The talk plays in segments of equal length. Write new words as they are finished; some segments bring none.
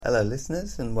Hello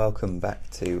listeners, and welcome back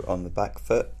to On the Back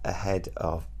Foot ahead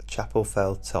of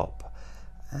Chapelfell Top.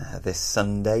 This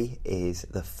Sunday is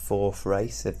the fourth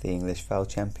race of the English Fell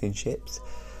Championships.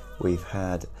 We've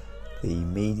had the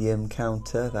medium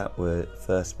counter.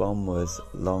 First one was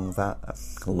Longmin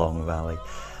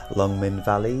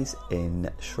Valleys in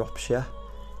Shropshire.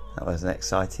 That was an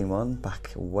exciting one,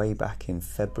 way back in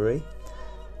February.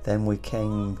 Then we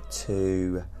came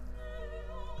to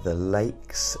the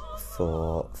Lakes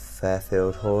for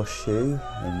Fairfield Horseshoe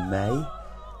in May,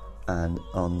 and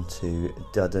on to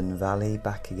Duddon Valley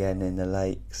back again in the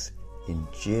Lakes in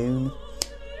June.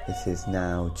 It is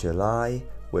now July.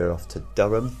 We're off to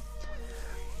Durham,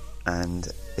 and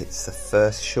it's the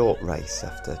first short race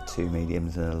after two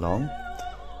mediums and a long.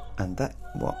 And that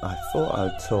what I thought I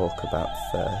would talk about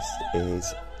first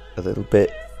is a little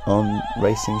bit on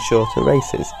racing shorter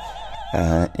races.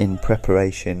 In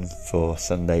preparation for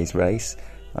Sunday's race,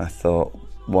 I thought,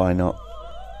 why not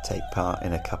take part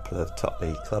in a couple of Top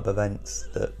League club events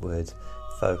that would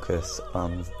focus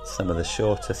on some of the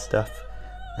shorter stuff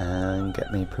and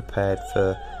get me prepared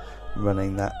for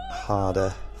running that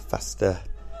harder, faster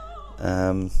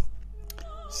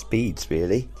speeds,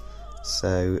 really.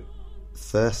 So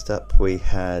first up we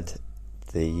had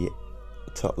the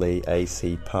Top League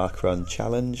AC Park Run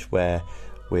Challenge, where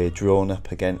we're drawn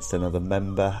up against another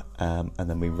member, and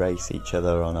then we race each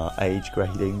other on our age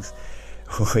gradings.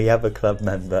 We have a club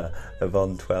member,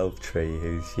 Yvonne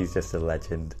Twelvetree, she's just a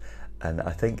legend, and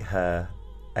I think her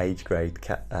age grade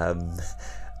at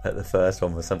the first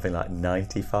one was something like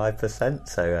 95%.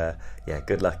 So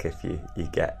good luck if you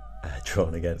get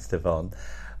drawn against Yvonne.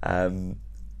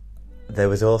 There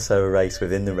was also a race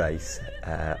within the race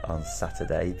on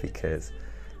Saturday, because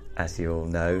as you all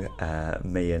know,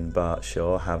 me and Bart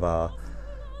Shaw have our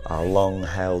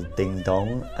long-held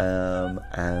ding-dong,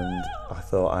 and I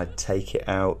thought I'd take it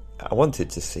out. I wanted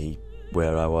to see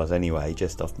where I was anyway,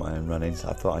 just off my own running, so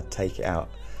I thought I'd take it out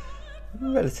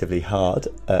relatively hard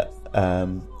at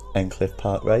Encliffe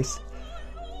Park Race,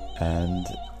 and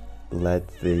led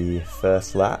the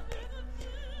first lap,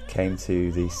 came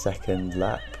to the second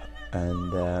lap,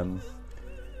 and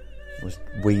was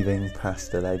weaving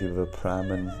past a lady with a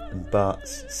pram, and Bart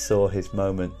saw his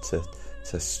moment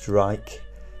to strike,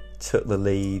 took the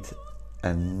lead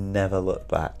and never looked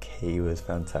back. He was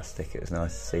fantastic. It was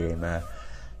nice to see him it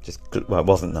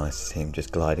wasn't nice to see him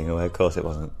just gliding away. Of course it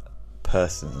wasn't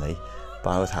personally, but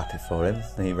I was happy for him,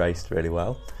 and he raced really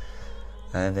well,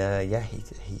 and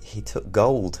he took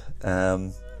gold.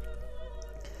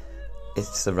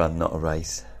 It's a run, not a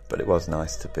race, but it was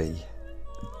nice to be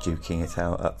duking it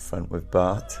out up front with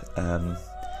Bart, and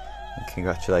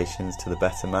congratulations to the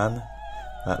better man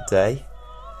that day.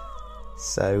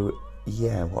 So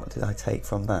what did I take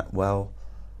from that? Well,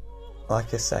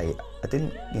 like I say,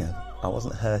 I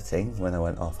wasn't hurting when I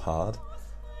went off hard,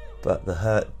 but the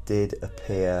hurt did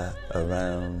appear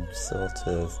around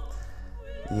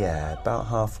about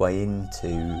halfway into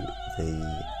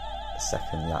the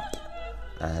second lap,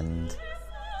 and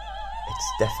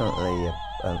it's definitely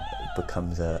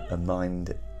becomes a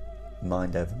mind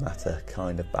over matter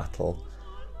kind of battle.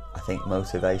 I think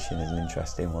motivation is an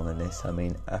interesting one in this. I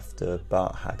mean, after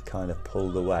Bart had kind of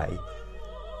pulled away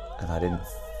and I didn't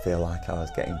feel like I was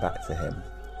getting back to him,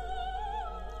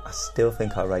 I still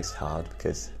think I raced hard,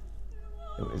 because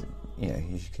it was,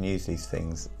 you can use these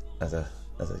things as a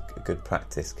good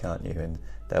practice, can't you? And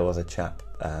there was a chap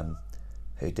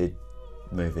who did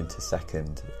move into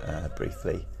second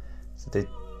briefly, so did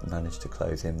manage to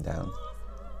close him down.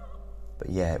 But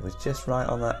it was just right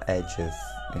on that edge of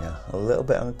a little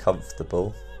bit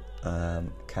uncomfortable.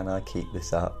 Can I keep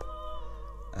this up?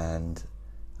 And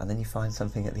then you find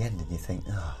something at the end and you think,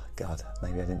 oh God,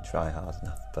 maybe I didn't try hard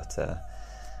enough. But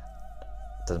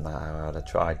doesn't matter how hard I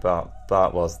tried.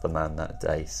 Bart was the man that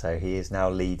day, so he is now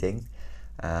leading,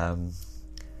 and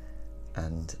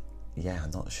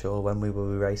I'm not sure when we will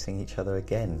be racing each other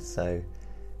again, so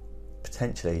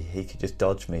potentially he could just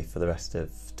dodge me for the rest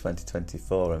of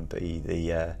 2024 and be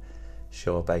the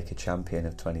Shaw Baker champion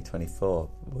of 2024.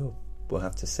 We'll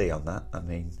have to see on that. I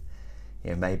mean,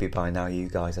 maybe by now you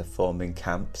guys are forming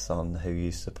camps on who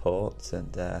you support,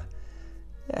 and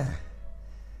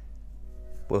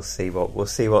we'll see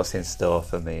what's in store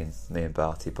for me and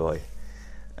Barty boy.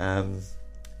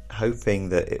 Hoping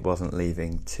that it wasn't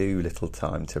leaving too little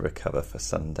time to recover for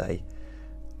Sunday.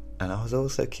 And I was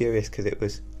also curious, because it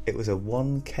was a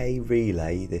 1k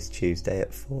relay this Tuesday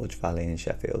at Forge Valley in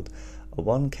Sheffield. A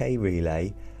 1k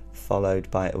relay followed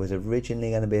by, it was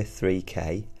originally going to be a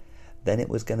 3k, then it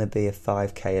was going to be a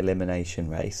 5k elimination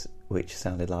race, which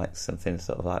sounded like something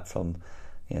sort of like from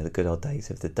the good old days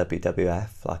of the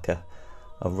WWF, like a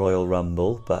Royal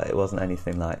Rumble, but it wasn't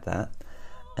anything like that.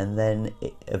 And then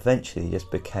it eventually just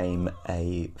became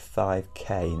a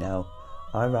 5k. Now,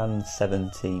 I ran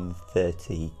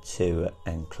 17:32 at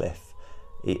Endcliffe,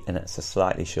 and it's a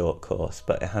slightly short course,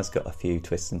 but it has got a few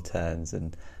twists and turns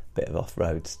and a bit of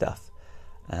off-road stuff.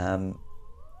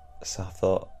 So I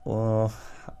thought, well,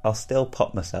 I'll still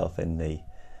pop myself in the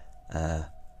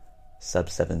sub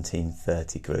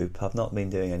 17:30 group. I've not been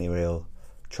doing any real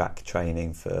track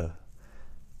training for,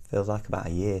 feels like about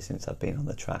a year since I've been on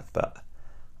the track, but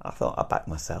I thought I'd back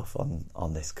myself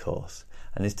on this course,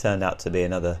 and this turned out to be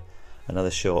another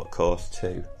short course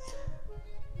too.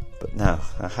 But now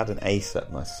I had an ace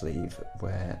up my sleeve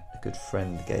where a good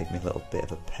friend gave me a little bit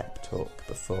of a pep talk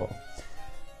before,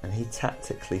 and he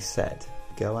tactically said,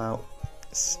 go out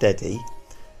steady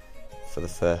for the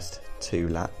first 2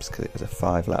 laps, because it was a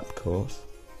 5-lap course.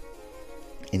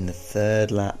 In the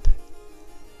 3rd lap,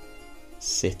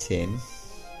 sit in,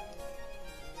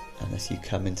 and as you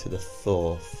come into the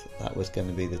 4th, that was going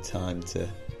to be the time to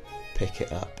pick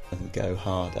it up and go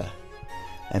harder.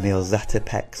 Emil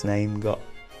Zatopek's name got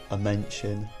a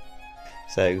mention,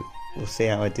 so we'll see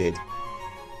how I did.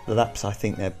 The laps, I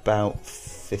think they're about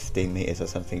 15 metres or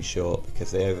something short,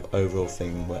 because the overall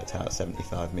thing worked out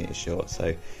 75 metres short.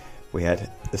 So we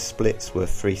had, the splits were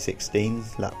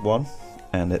 3:16 lap 1,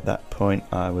 and at that point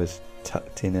I was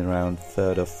tucked in around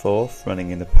 3rd or 4th,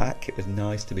 running in the pack. It was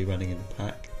nice to be running in the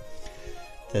pack.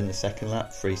 Then the 2nd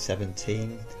lap,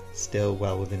 3:17, still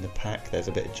well within the pack. There's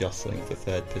a bit of jostling for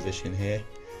 3rd position here.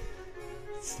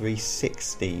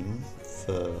 3:16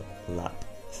 for lap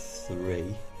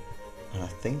 3, and I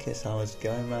think as I was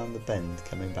going round the bend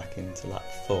coming back into lap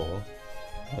 4,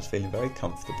 I was feeling very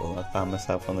comfortable. I found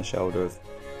myself on the shoulder of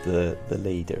the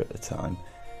leader at the time,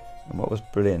 and what was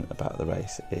brilliant about the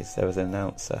race is there was an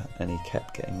announcer and he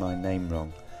kept getting my name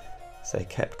wrong, so he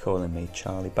kept calling me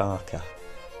Charlie Barker,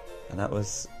 and I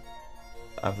was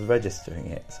registering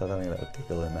it, so I was having a little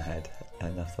giggle in my head,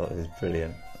 and I thought it was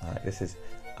brilliant.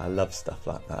 I love stuff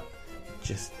like that,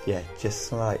 just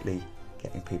slightly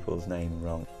getting people's name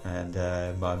wrong. And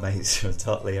my mates from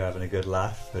Totley are having a good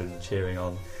laugh and cheering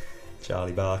on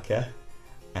Charlie Barker.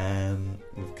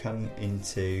 We've come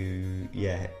into,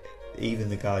 even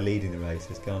the guy leading the race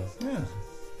has gone,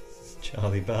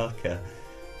 Charlie Barker,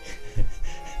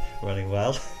 running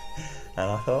well. And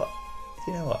I thought,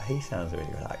 you know what, he sounds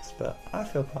really relaxed, but I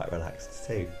feel quite relaxed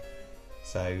too.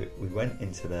 So we went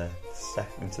into the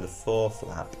 4th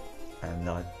lap, and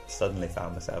I suddenly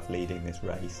found myself leading this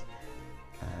race,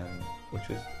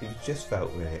 it just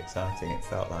felt really exciting. It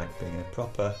felt like being a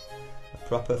proper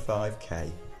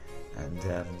 5k, and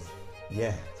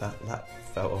that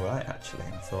felt alright actually.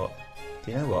 And I thought,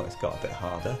 do you know what, it's got a bit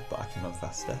harder, but I can run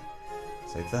faster.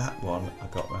 So that one I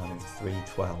got round in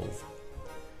 3:12,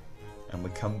 and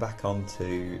we come back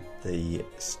onto the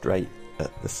straight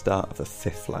at the start of the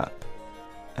 5th lap,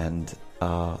 and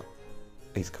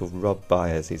he's called Rob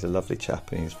Byers. He's a lovely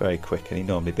chap, and he's very quick, and he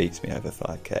normally beats me over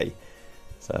 5k.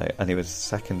 And he was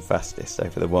 2nd fastest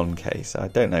over the 1k. So I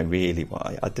don't know really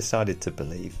why. I decided to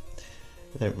believe.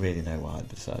 I don't really know why I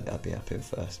decided I'd be up in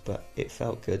first, but it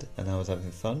felt good, and I was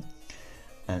having fun.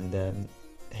 And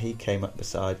he came up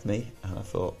beside me, and I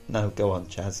thought, no, go on,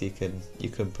 Chaz, you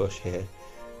can push here.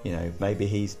 Maybe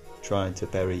he's trying to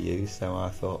bury you. So I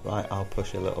thought, right, I'll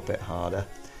push a little bit harder.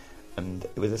 And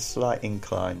it was a slight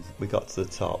incline. We got to the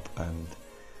top, and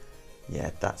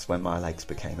that's when my legs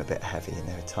became a bit heavy and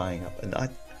they were tying up. And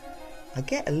I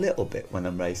get a little bit when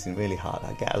I'm racing really hard.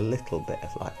 I get a little bit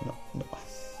of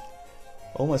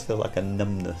almost feel like a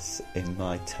numbness in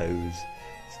my toes.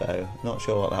 So not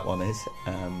sure what that one is.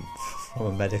 From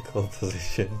a medical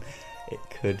position, it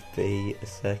could be a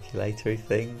circulatory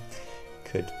thing,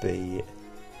 could be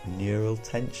neural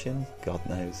tension, God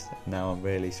knows. Now I'm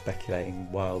really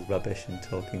speculating wild rubbish and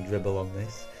talking dribble on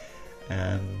this.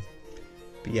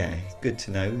 But good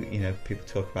to know. People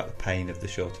talk about the pain of the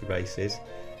shorter races.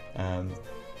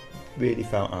 Really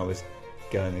felt I was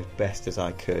going as best as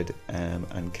I could,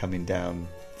 and coming down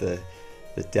the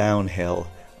downhill,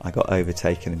 I got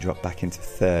overtaken and dropped back into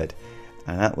 3rd.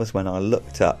 And that was when I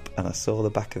looked up and I saw the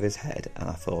back of his head, and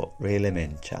I thought, reel him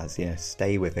in, Chaz.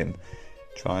 Stay with him.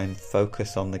 Try and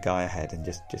focus on the guy ahead and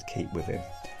just keep with him.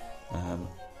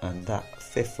 And that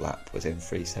 5th lap was in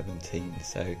 3:17,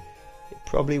 so it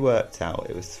probably worked out.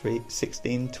 It was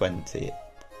 16:20,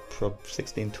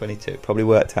 16:22. It probably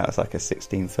worked out as like a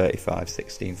 16:35,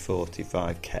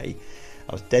 16:45k.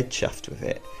 I was dead chuffed with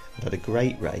it. I had a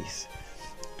great race,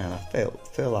 and I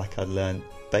feel like I'd learned.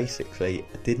 Basically,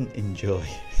 I didn't enjoy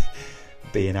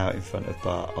being out in front of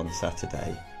Bart on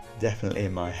Saturday. definitely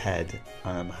in my head.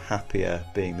 I'm happier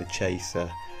being the chaser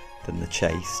than the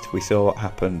chased. We saw what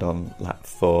happened on lap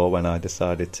 4 when I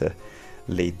decided to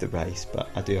lead the race, but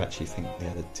I do actually think the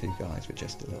other 2 guys were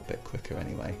just a little bit quicker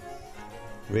anyway.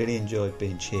 Really enjoyed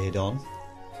being cheered on.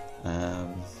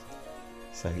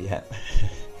 So yeah,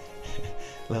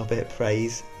 a little bit of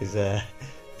praise is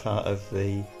part of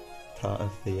the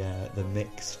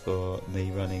mix for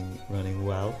me running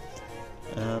well.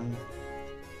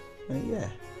 Yeah,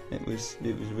 it was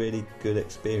a really good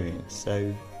experience.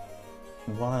 So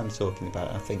why I'm talking about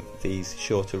it, I think these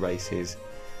shorter races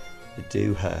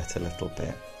do hurt a little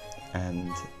bit,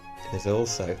 and there's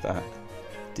also that,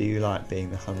 do you like being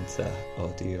the hunter or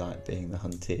do you like being the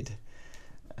hunted?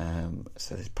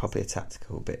 So there's probably a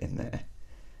tactical bit in there.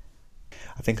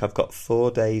 I think I've got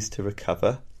 4 days to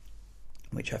recover,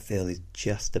 which I feel is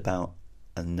just about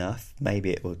enough.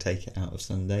 Maybe it will take it out of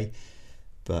Sunday,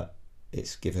 but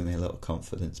it's given me a little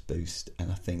confidence boost,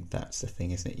 and I think that's the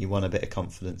thing, isn't it? You want a bit of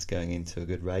confidence going into a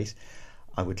good race.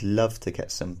 I would love to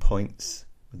get some points.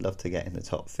 I'd love to get in the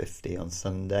top 50 on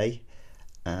Sunday.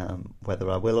 Whether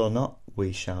I will or not,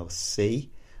 we shall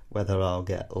see. Whether I'll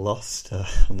get lost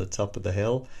on the top of the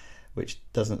hill, which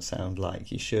doesn't sound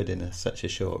like you should in such a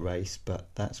short race, but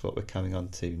that's what we're coming on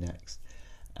to next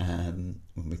when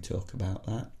we talk about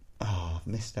that. Oh, I've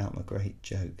missed out my great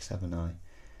jokes, haven't I?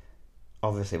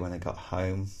 Obviously, when I got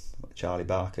home, Charlie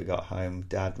Barker got home,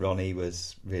 Dad Ronnie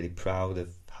was really proud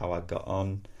of how I got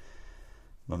on.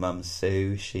 My mum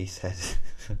Sue, she said,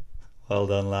 well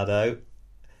done, laddo.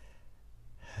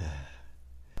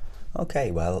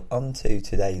 Okay, well, on to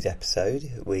today's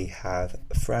episode. We have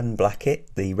Fran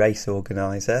Blackett, the race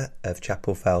organiser of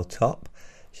Chapelfell Top.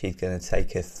 She's going to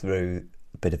take us through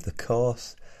a bit of the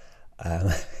course.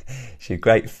 She was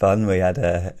great fun. We had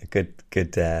a good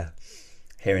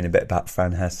hearing a bit about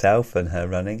Fran herself and her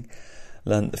running.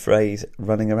 Learned the phrase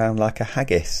running around like a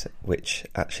haggis, which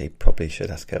actually probably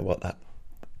should ask her what that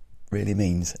really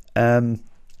means.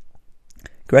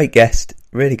 Great guest,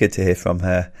 really good to hear from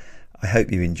her. I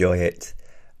hope you enjoy it.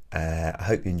 I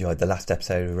hope you enjoyed the last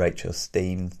episode of Rachel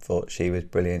Steen. Thought she was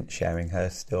brilliant sharing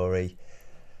her story.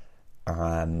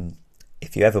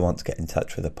 If you ever want to get in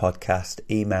touch with the podcast,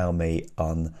 email me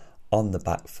on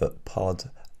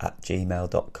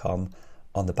onthebackfootpod@gmail.com.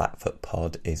 On the Backfoot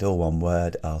Pod is all one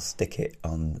word. I'll stick it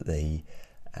on the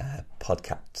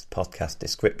podcast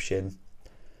description.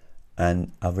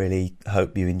 And I really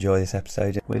hope you enjoy this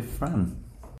episode with Fran.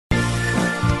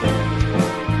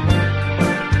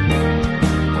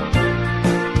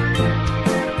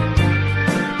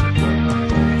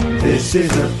 This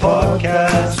is a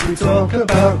podcast, we talk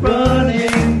about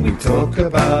running, we talk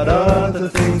about other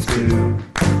things too.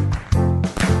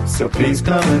 So please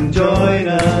come and join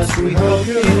us, we hope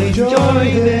you'll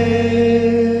enjoy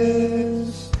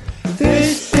this.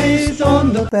 This is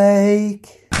On the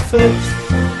Backfoot.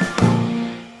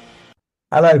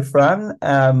 Hello, Fran.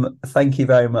 Thank you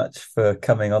very much for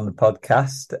coming on the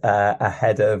podcast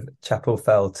ahead of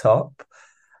Chapelfell Top.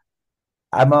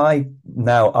 I'm a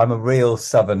real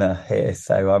southerner here,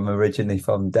 so I'm originally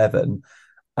from Devon.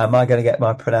 Am I going to get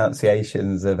my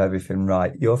pronunciations of everything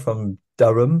right? You're from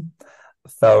Durham,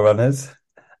 Fell Runners,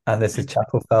 and this is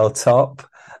Chapelfell Top.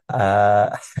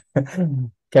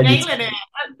 Nailing it, that's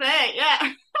it,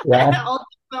 yeah. Yeah. All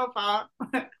so far.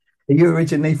 Are you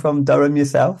originally from Durham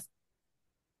yourself?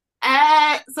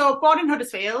 So born in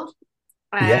Huddersfield.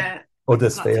 Huddersfield. Not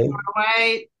too far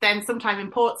away. Then sometime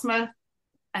in Portsmouth.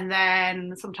 And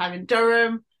then sometime in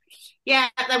Durham. Yeah,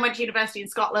 then went to university in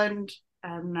Scotland.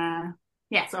 And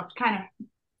so I've kind of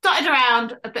dotted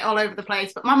around a bit all over the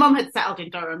place. But my mum had settled in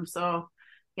Durham, so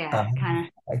kind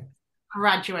of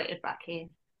graduated back here.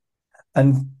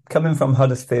 And coming from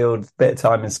Huddersfield, bit of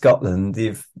time in Scotland,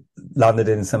 you've landed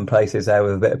in some places there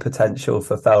with a bit of potential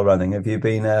for fell running. Have you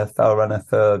been a fell runner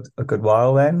for a good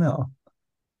while then? Or?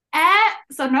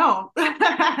 So no.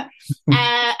 As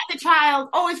a child,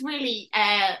 always really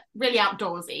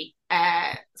outdoorsy.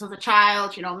 So as a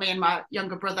child, me and my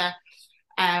younger brother,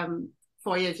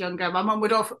 4 years younger, my mum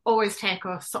would always take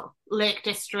us sort of Lake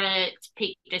District,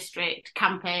 Peak District,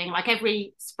 camping, like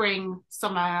every spring,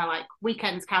 summer, like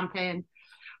weekends camping,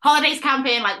 holidays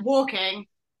camping, like walking.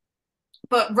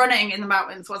 But running in the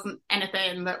mountains wasn't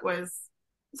anything that was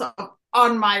sort of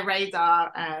on my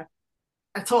radar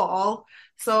at all.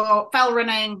 So fell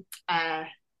running, I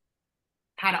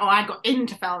got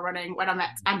into fell running when I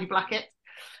met Andy Blackett,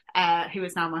 who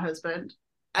is now my husband.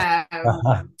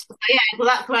 So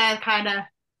that's where kind of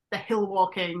the hill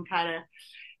walking kind of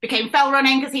became fell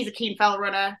running, because he's a keen fell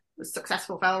runner, a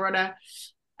successful fell runner.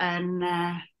 And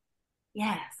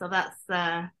so that's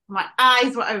my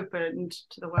eyes were opened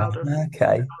to the world of.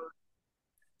 Okay.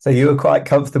 So you were quite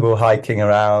comfortable hiking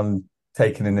around,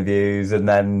 taking in the views, and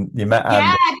then you met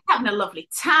Yeah, Andy. having a lovely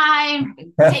time,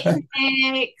 having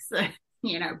picnics,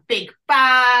 big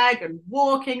bag and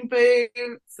walking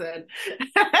boots, and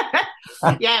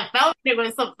yeah, felt it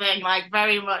was something like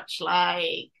very much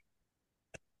like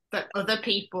that other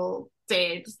people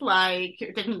did. Like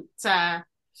it didn't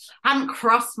hadn't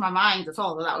crossed my mind at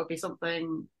all that that would be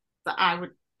something that I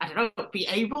don't know, be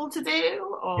able to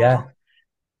do. Yeah. Or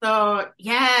so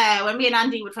yeah, when me and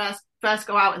Andy would first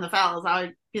go out in the fells, I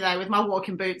would be there with my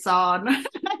walking boots on,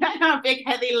 big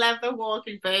heavy leather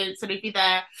walking boots, and he'd be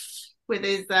there with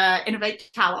his Innovate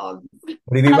talons. Would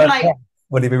he be And I'm running like, off?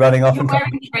 Would he be running off "You're and wearing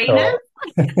coming back, trainers?"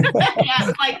 or-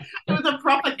 Yeah, it was a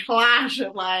proper clash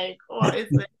of like, what is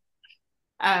this?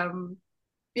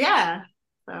 Yeah.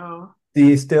 So Do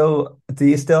you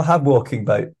still have walking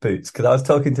boots? Because I was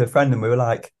talking to a friend and we were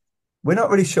like, we're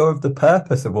not really sure of the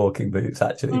purpose of walking boots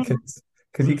actually,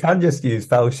 because you can just use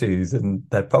fell shoes and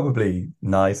they're probably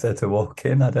nicer to walk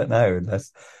in. I don't know,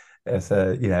 unless as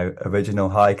a original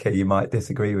hiker, you might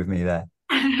disagree with me there.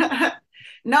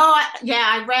 no,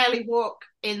 I rarely walk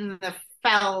in the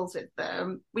fells with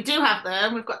them. We do have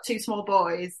them. We've got two small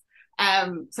boys,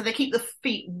 so they keep the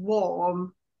feet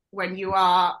warm when you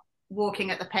are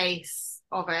walking at the pace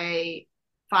of a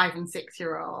 5 and 6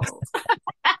 year old.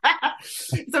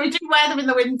 So we do wear them in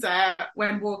the winter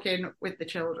when walking with the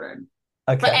children.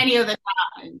 But Okay. any other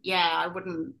time, yeah, I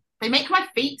wouldn't. They make my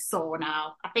feet sore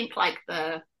now. I think like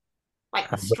the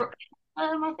structure,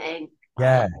 I think.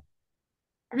 Yeah.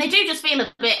 And they do just feel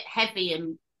a bit heavy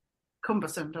and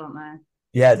cumbersome, don't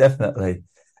they? Yeah, definitely.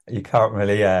 You can't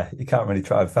really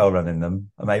try and fell run in them.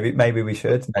 Maybe we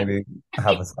should. Maybe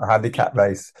have a handicap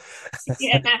race.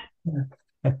 Yeah.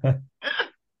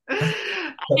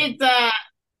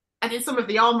 I did some of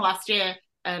the last year,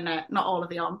 and not all of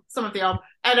the some of the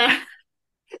and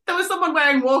there was someone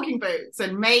wearing walking boots,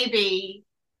 and maybe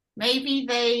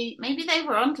they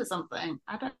were onto something.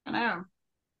 I don't know.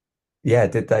 Yeah,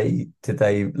 did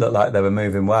they look like they were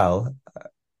moving well?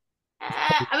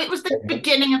 I mean, it was the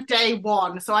beginning of day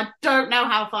one, so I don't know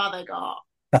how far they got,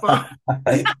 but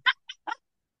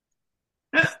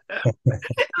I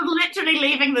was literally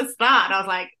leaving the start, and I was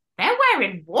like, they're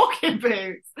wearing walking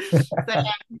boots. So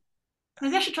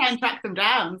maybe I should try and track them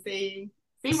down, see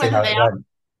See whether how they it are. went.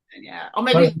 Yeah, or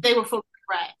Well, maybe they were full of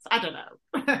regrets. I don't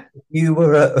know. if you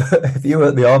were at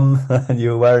the and you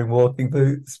were wearing walking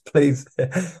boots, please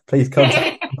contact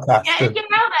Yeah, the cast if of you're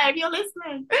out there, if you're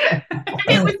listening, if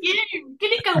it was you,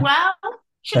 did it go well?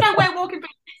 Should I wear walking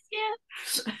boots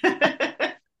this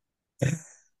year?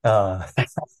 Ah,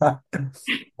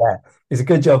 yeah, it's a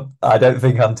good job. I don't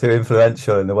think I'm too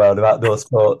influential in the world of outdoor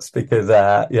sports because,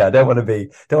 I don't want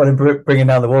to bringing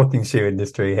down the walking shoe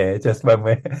industry here. Just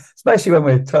especially when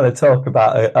we're trying to talk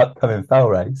about an upcoming fell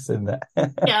race, and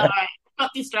Yeah, right. Got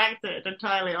distracted,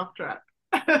 entirely off track.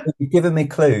 you've given me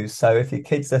clues. So if your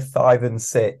kids are 5 and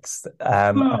 6,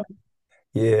 Hmm.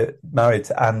 you're married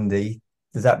to Andy.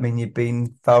 Does that mean you've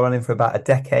been fell running for about a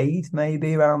decade,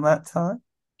 maybe around that time?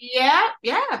 Yeah,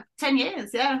 10 years.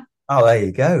 Yeah, Oh, there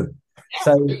you go. there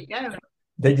So you go.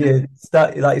 did you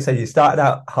start, like you said, you started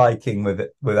out hiking with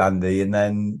Andy, and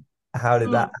then how did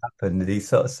Hmm. that happen? Did he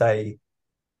sort of say,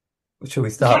 "Shall we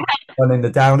Yeah, start running the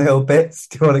downhill bits?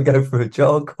 Do you want to go for a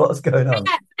jog? What's going on?"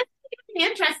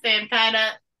 interesting. Kind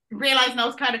of realizing I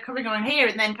was kind of coming on here,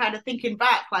 and then kind of thinking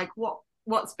back, like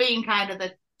what's been kind of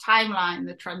the timeline,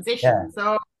 the Yeah, transition.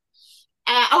 So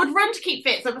I would run to keep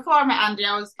fit. So before I met Andy,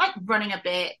 I was like running a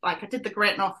bit. Like I did the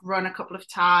Great North Run a couple of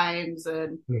times,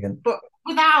 and brilliant. but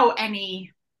without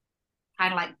any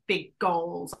kind of like big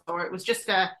goals, or it was just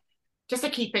a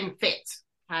keeping fit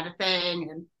kind of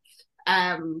thing.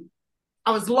 And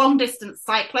I was long distance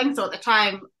cycling. So at the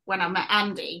time when I met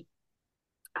Andy,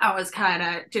 I was kind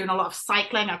of doing a lot of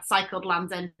cycling. I'd cycled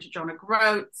Land's End to John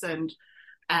O'Groats and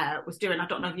was doing, I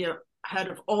don't know if you heard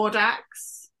of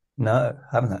Audax. No,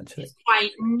 haven't actually. It's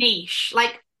quite niche.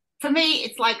 Like for me,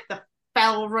 it's like the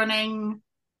fell running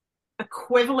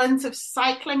equivalent of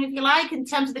cycling, if you like, in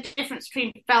terms of the difference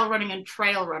between fell running and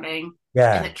trail running. In the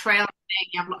Yeah. trail running,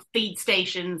 you have a lot of feed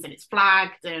stations and it's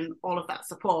flagged and all of that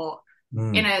support.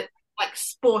 In Mm. a like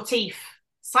sportive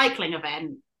cycling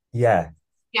event, Yeah.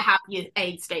 you have your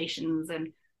aid stations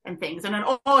and things. And an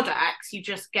Audax, you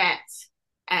just get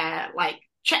like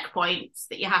checkpoints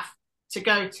that you have to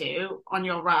go to on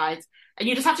your rides. And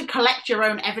you just have to collect your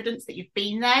own evidence that you've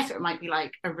been there. So it might be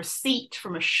like a receipt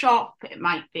from a shop. It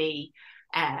might be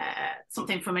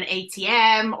something from an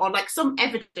ATM or like some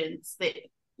evidence that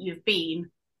you've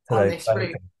been To on those this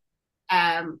route.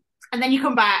 places. And then you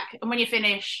come back, and when you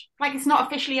finish, like, it's not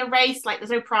officially a race. Like, there's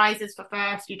no prizes for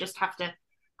first. You just have to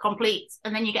complete,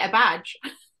 and then you get a badge,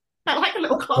 like a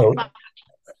little cloth badge.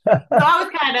 So I was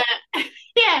kind of,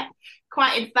 yeah,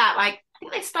 quite into that. Like, I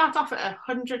think they start off at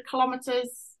 100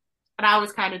 kilometers, and I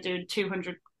was kind of doing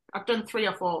 200. I've done 3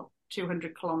 or 4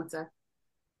 200-kilometer.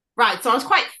 Right, so I was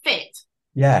quite fit.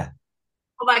 Yeah.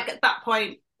 But like at that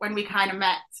point when we kind of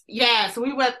met, yeah. So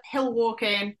we were hill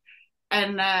walking,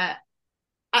 and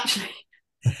actually,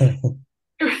 the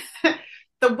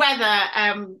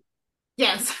weather,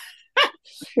 yes.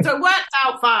 So it worked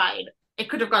out fine. It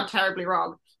could have gone terribly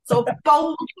wrong. So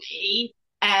boldly,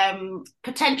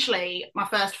 potentially my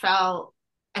first fell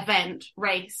event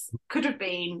race could have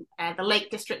been the Lake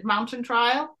District Mountain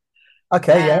Trial.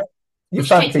 Okay, yeah. You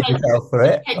fancied yourself for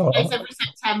it. It takes place every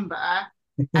September.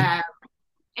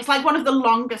 It's like one of the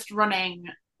longest running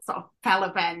sort of fell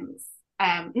events.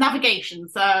 Navigation.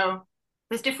 So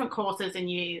there's different courses,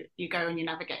 and you go and you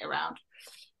navigate around.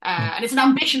 And it's an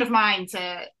ambition of mine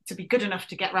to be good enough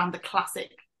to get around the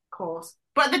classic course.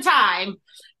 But at the time,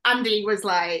 Andy was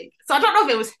like, so I don't know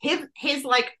if it was his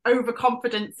like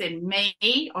overconfidence in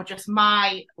me or just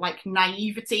my like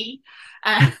naivety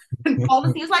and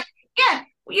policy. He was like, yeah,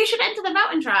 well, you should enter the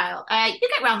mountain trial. You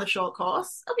get around the short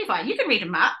course. It'll be fine. You can read a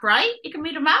map, right? You can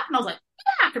read a map. And I was like,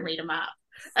 yeah, I can read a map.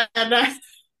 And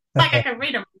like I can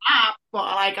read a map, but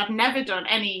like I've never done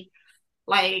any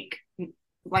like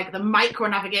the micro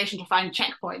navigation to find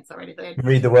checkpoints or anything.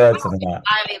 Read the words on the map.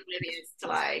 Highly oblivious to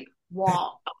like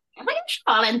what. I'm like, sure,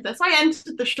 I'll enter. So I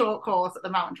entered the short course at the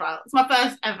mountain trial. It's my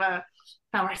first ever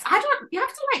fell race. You have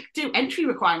to like do entry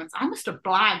requirements. I must have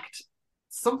blagged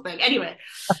something. Anyway,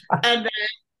 and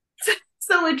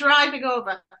so we're driving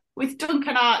over with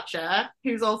Duncan Archer,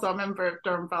 who's also a member of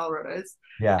Durham Fell Runners.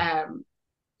 Yeah.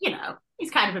 You know,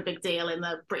 he's kind of a big deal in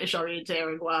the British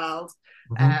orienteering world.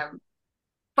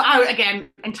 But I, again,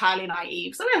 entirely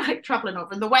naive. So we were like traveling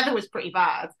over, and the weather was pretty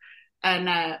bad.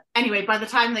 And anyway, by the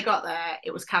time they got there,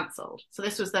 it was cancelled. So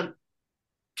this was the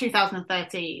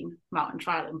 2013 mountain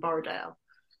trial in Borrowdale.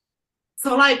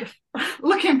 So like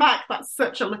looking back, that's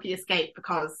such a lucky escape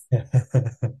because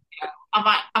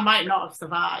I might not have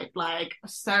survived. Like,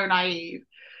 so naive.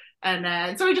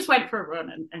 And so we just went for a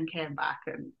run and came back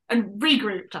and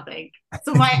regrouped, I think.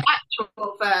 So my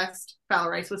actual first fell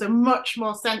race was a much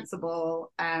more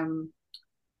sensible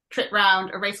trip round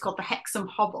a race called the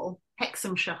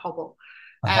Hexhamshire Hobble.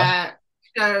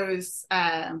 Goes,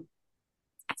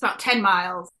 it's about 10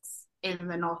 miles in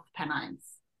the North Pennines,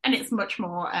 and it's much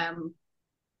more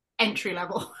entry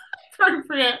level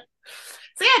appropriate.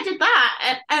 So yeah, I did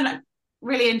that and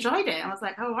really enjoyed it. I was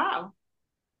like, oh wow,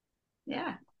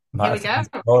 yeah. Here we go.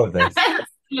 More of this.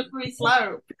 Slippery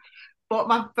slope. Bought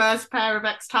my first pair of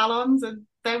X Talons, and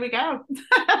there we go.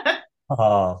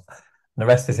 Oh, the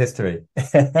rest is history.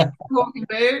 Walking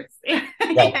boots.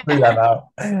 Yeah, threw them out.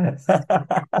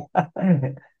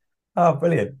 Oh,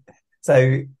 brilliant.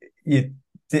 So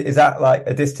is that like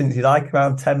a distance you like,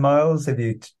 around 10 miles? Have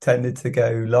you tended to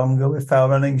go longer with fell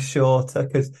running, shorter?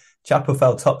 Because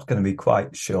Chapelfell Top's going to be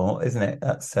quite short, isn't it?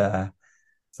 That's it's a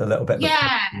little bit.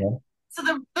 Yeah. So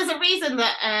there's a reason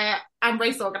that I'm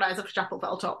race organizer for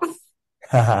Chapelfell Top.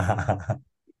 And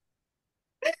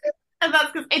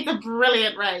that's because it's a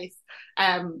brilliant race.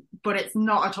 But it's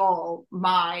not at all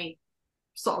my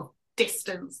sort of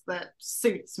distance that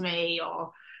suits me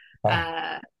or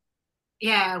what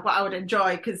I would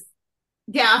enjoy. Because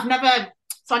I've never,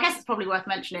 so I guess it's probably worth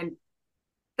mentioning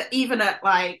that even at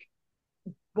like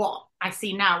what I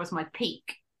see now as my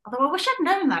peak, although I wish I'd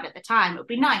known that at the time. It would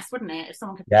be nice, wouldn't it, if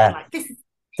someone could be like, this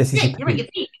is it, you're at your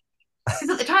peak. Because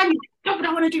at the time, you're like, no, but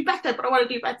I want to do better,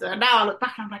 And now I look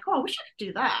back and I'm like, oh, I wish I could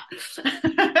do that.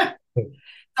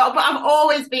 But I've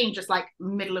always been just like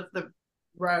middle of the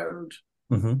road.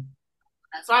 So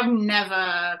I've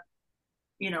never,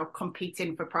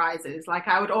 competing for prizes. Like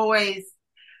I would always,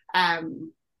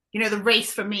 the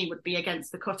race for me would be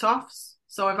against the cut-offs.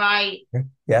 So if I,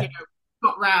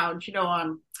 got round,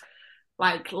 on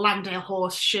like Langdale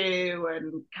Horseshoe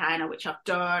and kind of, which I've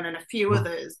done, and a few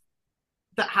others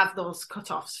that have those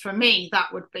cut-offs, for me,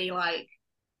 that would be like,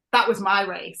 that was my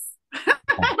race.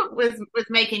 was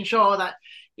making sure that,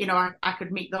 I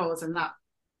could meet those, and that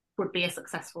would be a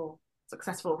successful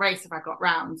race if I got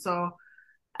round. So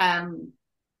as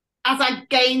I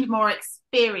gained more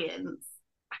experience,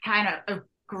 I kind of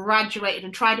graduated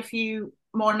and tried a few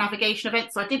more navigation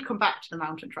events. So I did come back to the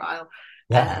mountain trial,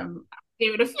 doing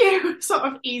a few sort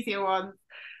of easier ones,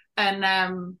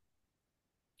 and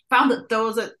found that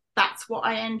that's what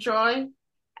I enjoy.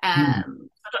 I don't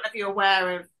know if you're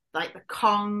aware of like the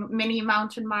Kong mini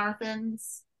mountain marathons.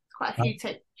 It's quite a few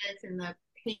take place in the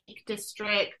Peak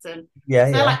District, and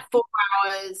Yeah, so yeah, like 4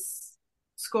 hours,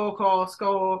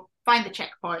 score, find the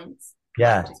checkpoints,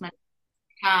 yeah. collect as many as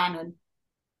you can,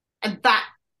 and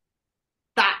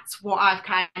that's what I've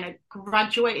kind of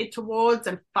graduated towards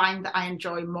and find that I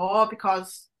enjoy more,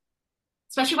 because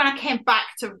especially when I came back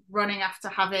to running after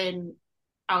having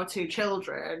our 2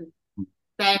 children,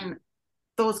 then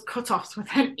those cutoffs were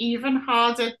then even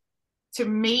harder to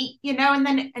meet, you know, and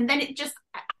then it just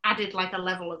added like a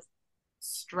level of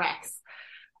stress.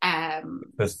 It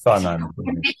was fun. I'm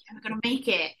gonna make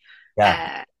it.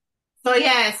 Yeah.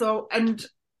 And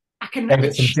I can. Maybe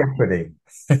it's some jeopardy.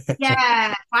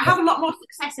 Yeah, I have a lot more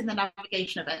success in the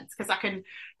navigation events because I can.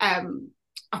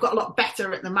 I've got a lot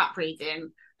better at the map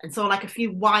reading, and so like a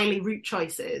few wily route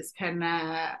choices can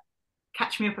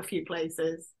catch me up a few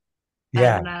places.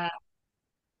 Yeah. And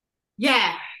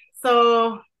yeah,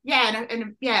 so yeah,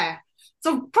 and yeah,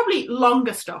 so probably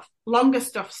longer stuff. Longer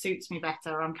stuff suits me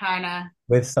better. I'm kind of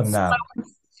With some nav.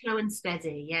 slow and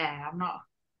steady. Yeah, I'm not.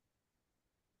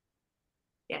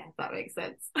 Yeah, if that makes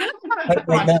sense.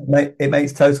 It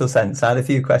makes total sense. I had a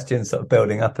few questions sort of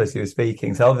building up as you were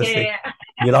speaking. So obviously,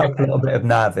 you like a little bit of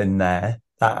nav in there.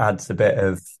 That adds a bit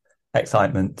of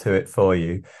excitement to it for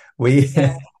you.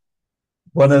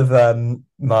 One of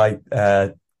my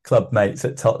club mates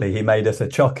at Totley, he made us a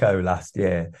choco last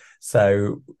year.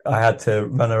 So I had to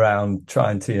run around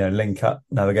trying to, link up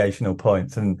navigational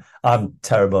points. And I'm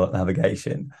terrible at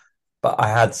navigation, but I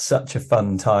had such a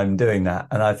fun time doing that.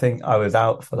 And I think I was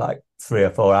out for like 3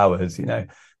 or 4 hours,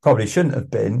 probably shouldn't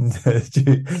have been.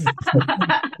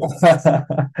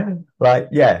 Like,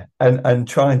 yeah. And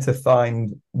trying to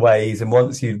find ways. And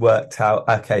once you'd worked out,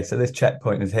 okay, so this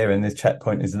checkpoint is here and this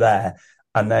checkpoint is there.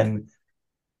 And then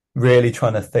really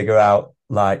trying to figure out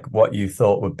like what you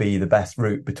thought would be the best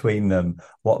route between them,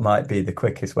 what might be the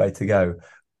quickest way to go,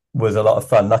 was a lot of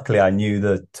fun. Luckily, I knew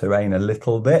the terrain a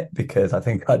little bit because I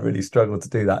think I'd really struggled to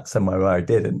do that somewhere where I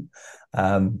didn't.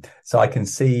 So I can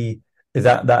see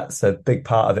that's a big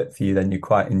part of it for you. Then you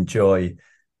quite enjoy,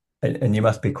 and you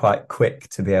must be quite quick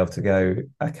to be able to go,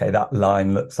 okay, that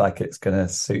line looks like it's going to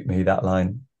suit me. That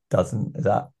line doesn't. Is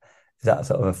that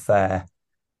sort of a fair?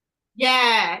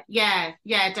 Yeah,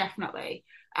 definitely.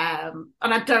 And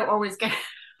I don't always get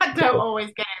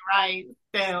it right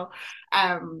still.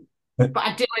 But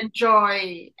I do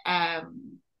enjoy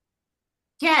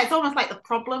it's almost like the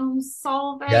problem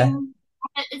solving,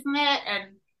 isn't it?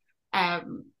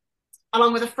 And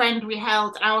along with a friend, we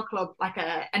held our club like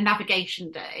a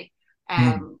navigation day.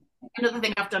 Another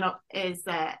thing I've done is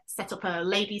set up a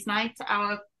ladies' night at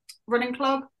our running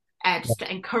club, just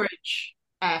to encourage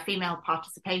female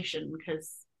participation,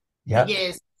 because for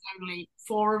years only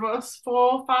 4 of us, 4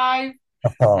 or 5.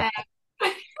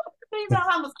 Female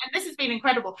handlers, and this has been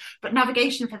incredible. But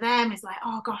navigation for them is like,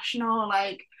 oh gosh, no,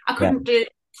 like I couldn't do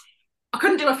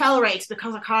a fell race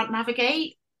because I can't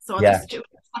navigate. So it's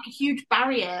like a huge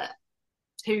barrier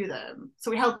to them.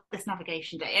 So we held this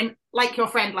navigation day, and like your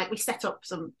friend, like we set up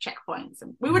some checkpoints,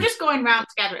 and we were just going round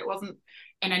together. It wasn't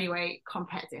in any way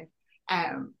competitive.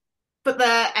 But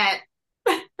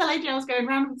the lady I was going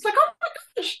around was like, oh my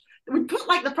gosh, we put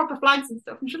like the proper flags and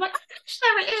stuff, and she's like, oh gosh,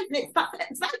 there it is. And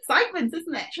it's that excitement,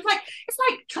 isn't it? She's like, it's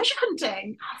like treasure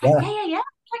hunting. I was like, yeah.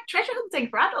 It's like treasure hunting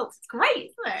for adults. It's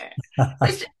great,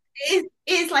 isn't it?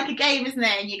 It's like a game, isn't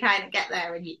it? And you kind of get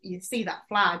there and you see that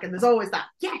flag, and there's always that,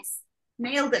 yes,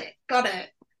 nailed it, got it.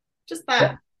 Just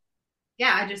that,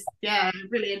 I just,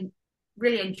 really,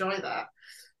 really enjoy that.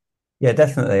 Yeah,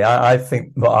 definitely. I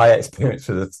think what I experienced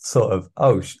was a sort of,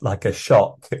 like a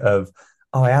shock of,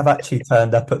 I have actually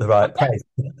turned up at the right place.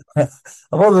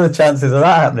 What are the chances of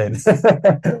that happening?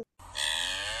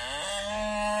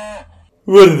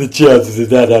 What are the chances of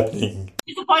that happening?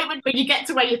 Disappointment when you get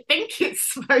to where you think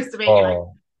it's supposed to be. You're like,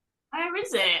 where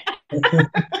is it?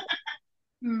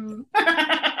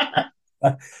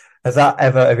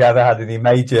 Have you ever had any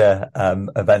major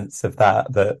events of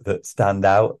that stand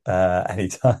out? Any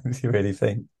times you really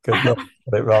think, good luck,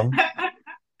 got it wrong?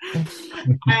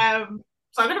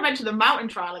 So I'm going to mention the mountain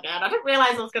trial again. I didn't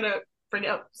realise I was going to bring it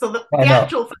up. So the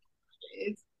actual thing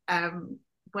is,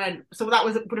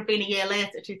 would have been a year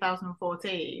later,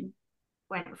 2014.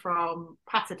 Went from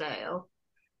Patterdale,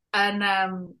 and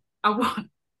I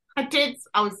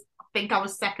think I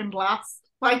was second last,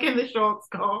 like in the short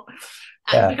score,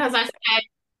 and because I spent,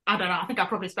 I don't know, I think I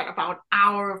probably spent about an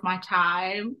hour of my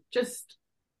time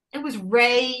it was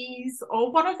Rays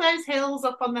or one of those hills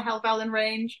up on the Helvellyn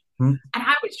range, and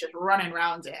I was just running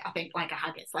around it, I think, like a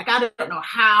haggis. Like, I don't know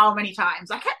how many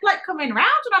times I kept like coming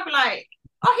around, and I'd be like,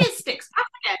 oh, here's Sticks Path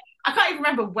again. I can't even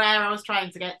remember where I was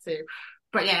trying to get to,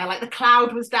 but yeah, like the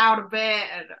cloud was down a bit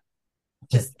and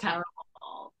just terrible.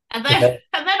 And then Yeah.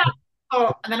 and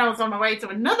then I was on my way to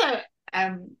another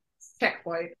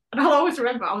checkpoint, and I'll always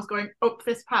remember I was going up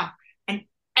this path, and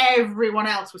everyone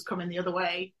else was coming the other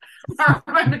way. I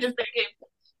remember just thinking,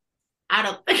 I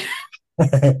don't think I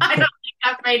don't think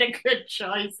I've made a good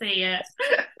choice here.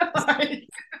 Like, I think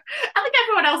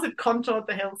everyone else had contoured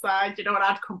the hillside, and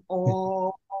I'd come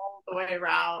all the way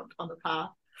around on the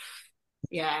path.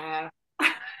 Yeah.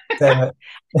 So, Not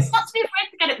to be afraid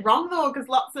to get it wrong though, because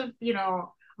lots of,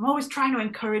 I'm always trying to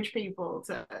encourage people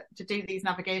to do these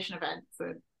navigation events.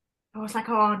 And I was like,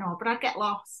 oh no, but I'd get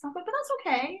lost. I was like, but that's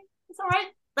okay. It's all right.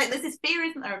 Like there's this fear,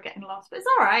 isn't there, of getting lost, but it's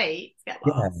all right to get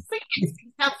lost. So you get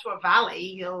yourself to a valley,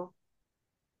 you'll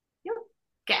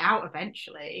get out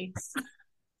eventually.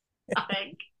 I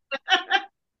think.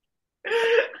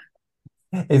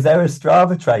 is there a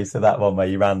Strava trace of that one where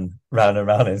you ran round and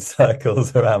round in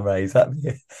circles around Rays?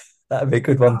 That'd be a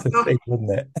good one to see,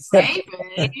 wouldn't it?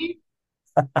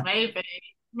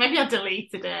 Maybe I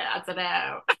deleted it. I don't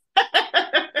know.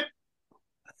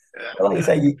 Like you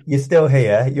say, you're still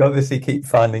here. You obviously keep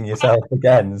finding yourself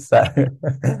again. So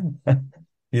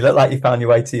you look like you found your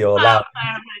way to your lab.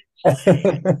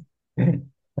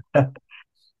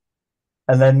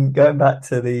 And then going back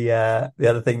to the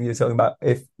other thing you were talking about,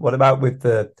 what about with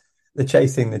the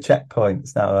chasing the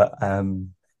checkpoints now?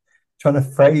 Trying to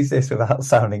phrase this without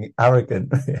sounding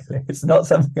arrogant, really. It's not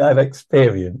something I've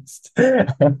experienced.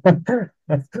 But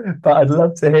I'd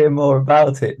love to hear more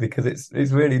about it because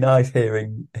it's really nice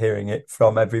hearing it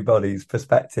from everybody's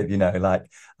perspective.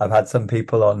 Like I've had some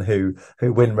people on who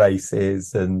win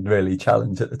races and really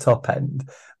challenge at the top end,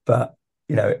 but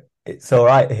it's all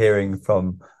right hearing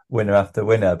from winner after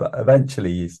winner, but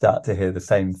eventually you start to hear the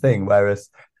same thing. Whereas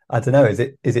I don't know, is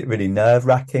it really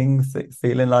nerve-wracking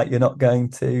feeling like you're not going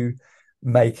to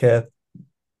make a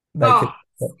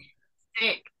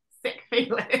sick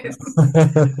feeling.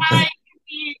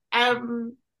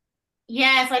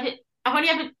 Yes, I did. I've only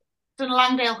ever done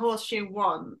Langdale Horseshoe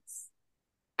once.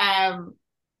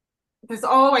 There's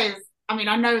always,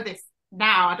 I know this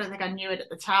now. I don't think I knew it at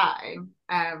the time.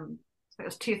 So it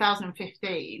was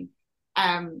 2015.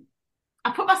 I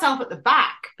put myself at the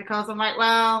back because I'm like,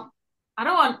 well, I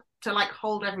don't want to like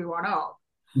hold everyone up.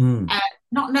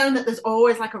 Not knowing that there's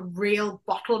always like a real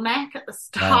bottleneck at the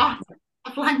start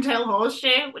of Langdale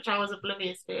Horseshoe, which I was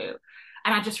oblivious to.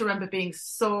 And I just remember being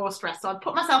so stressed. So I'd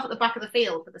put myself at the back of the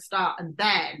field for the start. And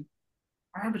then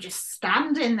I remember just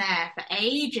standing there for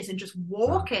ages and just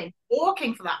walking for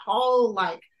that whole,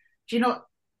 like, do you know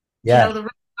the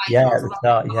at the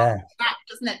start,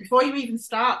 doesn't it? Before you even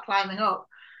start climbing up.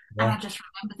 Yeah. And I just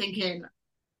remember thinking,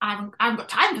 I haven't got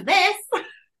time for this.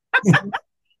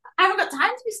 I haven't got time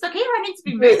to be stuck here. I need to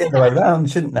be moving. The other way around,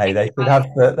 shouldn't they? They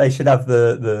should have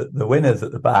the winners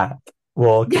at the back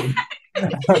walking.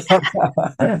 But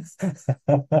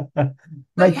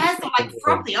yeah, so like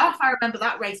from the off, I remember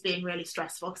that race being really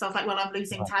stressful because I was like, well, I'm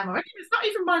losing time already. It's not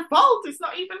even my fault. It's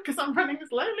not even because I'm running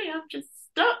slowly. I'm just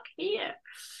stuck here.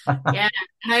 Yeah,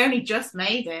 and I only just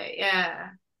made it. Yeah,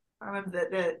 I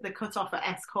remember the cut off at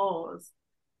Escores.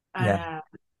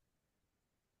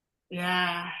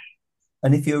 Yeah.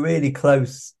 And if you're really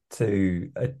close to,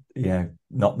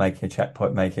 not making a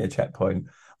checkpoint,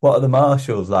 what are the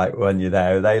marshals like when you're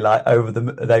there? Are they like are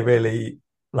they really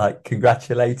like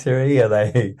congratulatory? Are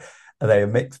they a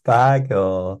mixed bag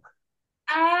or?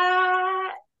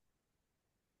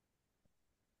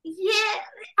 Yeah,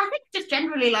 I think just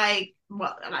generally like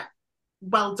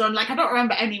well done. Like I don't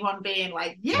remember anyone being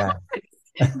like, yeah.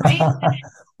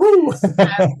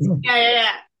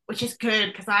 Which is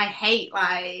good because I hate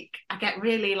I get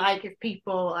really like if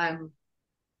people I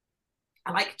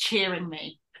like cheering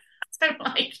me. I don't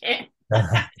like it. Maybe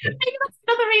that's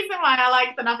another reason why I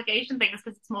like the navigation thing is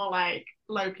because it's more like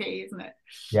low key, isn't it?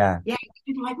 Yeah. Yeah.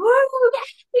 People are like, whoa,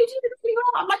 yes, you do this really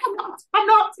well. I'm like, I'm not. I'm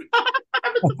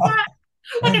at the back.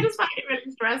 Like I just find it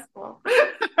really stressful.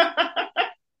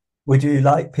 Would you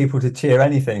like people to cheer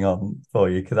anything on for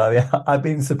you? Because I've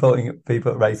been supporting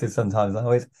people at races sometimes. I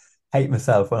always hate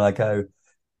myself when I go,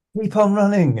 keep on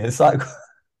running. It's like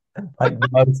the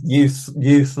most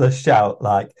useless shout.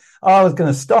 Like, oh, I was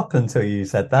going to stop until you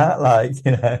said that. Like,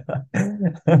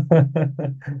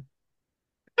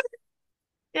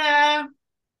 Yeah.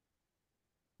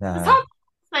 No. It's hard to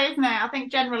say, isn't it? I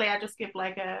think generally I just give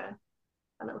like a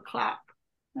little clap.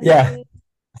 Yeah.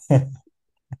 A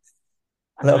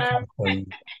little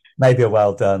clapping. Maybe a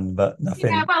well done, but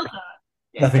nothing. Yeah, well done.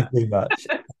 Yeah. Nothing too much.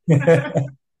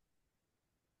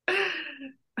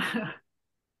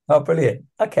 Oh, brilliant.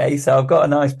 Okay, so I've got a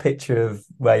nice picture of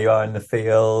where you are in the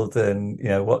field and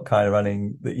what kind of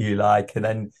running that you like. And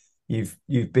then you've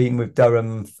been with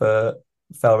Durham for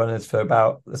fell runners for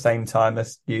about the same time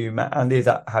as you met Andy. Is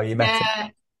that how you met him? Yeah,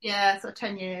 yeah. So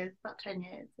 10 years, about 10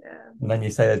 years. Yeah. And then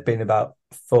you say there's been about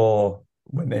four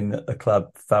women at the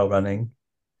club fell running,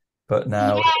 but Yeah,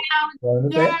 now grown a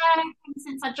yeah. bit.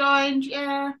 Since I joined,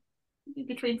 yeah,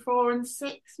 maybe between 4 and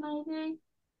 6, maybe.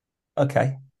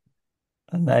 Okay.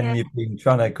 And then Yeah. you've been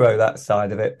trying to grow that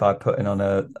side of it by putting on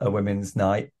a women's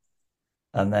night.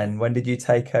 And then when did you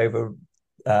take over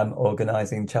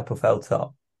organising Chapelfell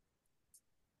Top?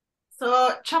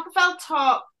 So Chapelfell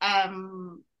Top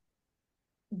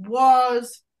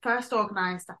was first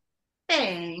organised, I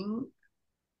think,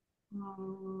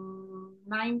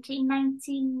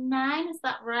 1999. Is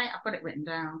that right? I've got it written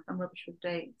down. I'm rubbish with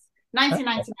dates.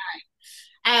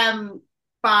 1999,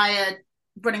 by a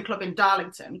running club in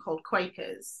Darlington called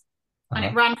Quakers, and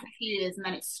Uh-huh. it ran for a few years and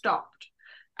then it stopped.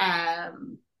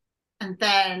 And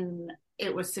then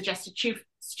it was suggested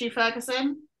Stu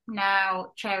Ferguson,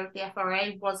 now chair of the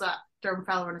FRA, was at Durham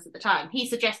Fell Runners at the time. He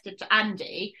suggested to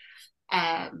Andy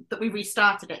that we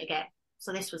restarted it again.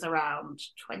 So this was around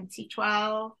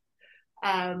 2012.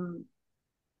 I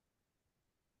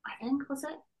think, was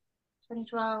it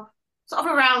 2012? Sort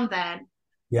of around then.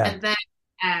 Yeah. And then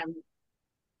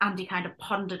Andy kind of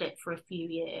pondered it for a few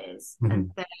years. Mhm.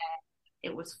 And then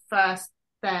it was first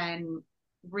then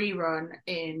rerun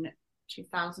in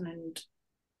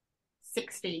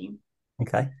 2016.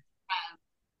 Okay.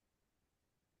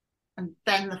 And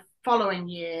then the following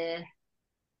year,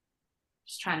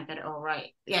 just trying to get it all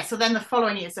right. Yeah, so then the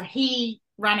following year, so he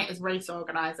ran it as race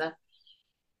organizer.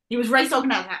 He was race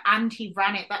organizer and he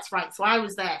ran it. That's right. So I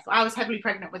was there. So I was heavily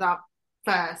pregnant with our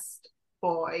first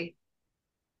boy.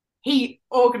 He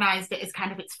organized it as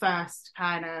kind of its first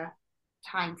kind of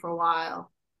time for a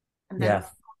while. And then the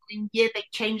following year, they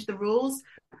changed the rules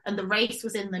and the race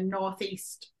was in the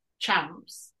Northeast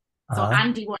Champs. So Uh-huh.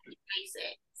 Andy wanted to race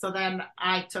it. So then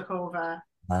I took over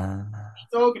Uh,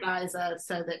 as organizer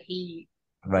so that he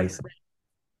could race. race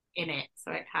in it.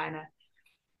 So it kind of,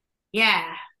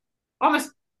 yeah,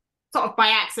 almost sort of by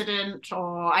accident,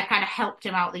 or I kind of helped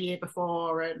him out the year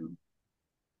before, and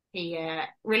he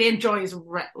really enjoys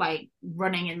like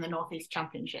running in the Northeast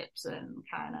Championships and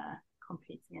kind of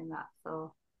competing in that.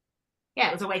 So yeah,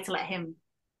 it was a way to let him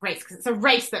race because it's a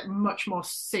race that much more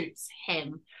suits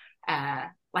him.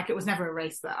 Like it was never a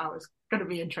race that I was going to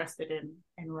be interested in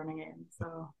running in.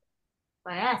 So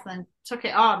yeah, so then took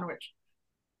it on, which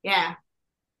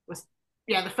was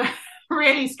the first,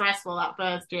 really stressful that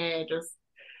first year. Just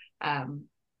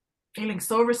feeling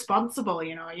so responsible.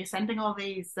 You're sending all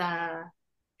these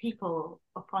people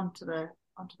up onto the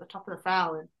top of the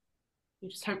fell, and you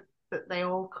just hope that they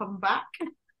all come back.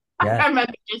 Yeah. I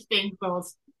remember just being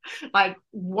those like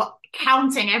what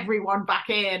counting everyone back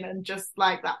in, and just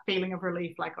like that feeling of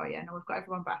relief, like, oh yeah, no, we've got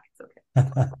everyone back. It's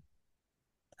okay.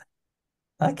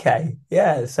 Okay.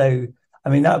 Yeah. So, I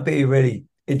mean, that would be a really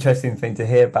interesting thing to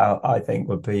hear about, I think,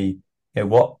 would be,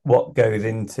 what goes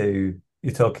into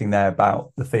you're talking there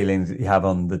about the feelings that you have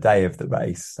on the day of the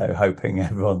race. So hoping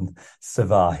everyone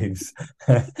survives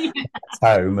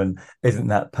home and isn't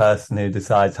that person who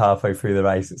decides halfway through the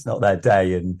race it's not their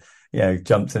day and,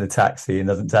 jumps in a taxi and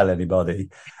doesn't tell anybody.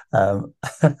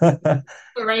 The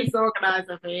race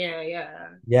organizer for yeah.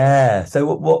 Yeah.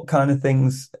 So what kind of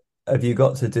things have you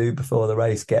got to do before the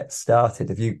race gets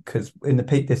started? Because in the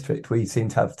Peak District, we seem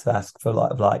to have to ask for a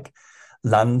lot of like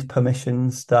land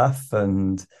permission stuff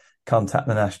and contact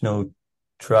the National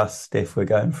Trust if we're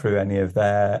going through any of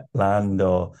their land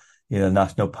or,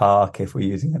 National Park if we're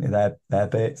using any of their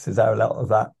bits. Is there a lot of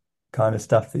that kind of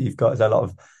stuff that you've got? Is there a lot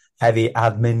of heavy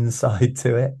admin side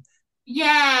to it?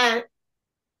 Yeah.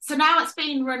 So now it's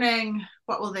been running.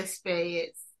 What will this be?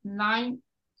 It's 9th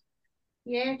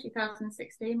year,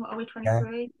 2016. What are we, Yeah.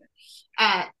 23?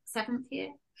 7th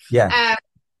year. Yeah.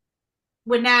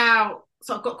 We're now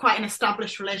sort of got quite an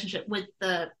established relationship with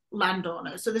the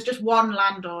landowner. So there's just one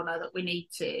landowner that we need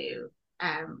to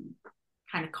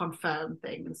kind of confirm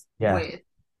things Yeah. with.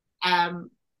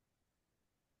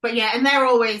 But yeah, and they're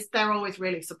always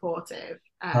really supportive.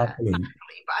 But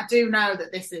I do know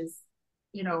that this is,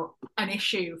 an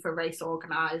issue for race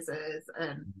organisers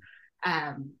and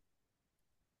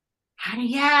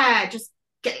just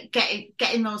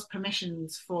getting those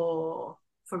permissions for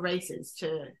races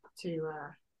to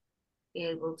be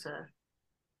able to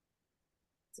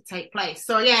take place.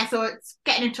 So yeah, so it's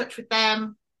getting in touch with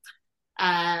them,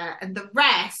 and the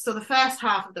rest. So the first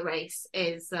half of the race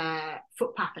is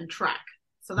footpath and track.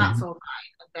 So that's all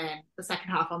fine. And then the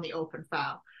second half on the open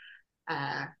fell.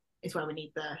 is where we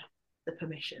need the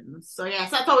permissions. So yeah,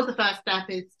 so that's always the first step,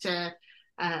 is to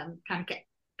kind of get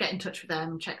in touch with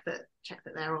them, check that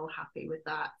they're all happy with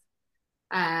that.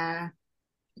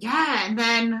 Yeah, and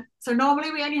then so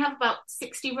normally we only have about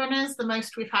 60 runners. The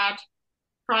most we've had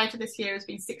prior to this year has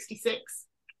been 66.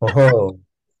 Oh,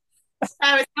 So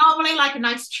it's normally like a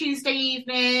nice Tuesday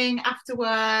evening after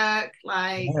work,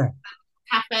 like yeah.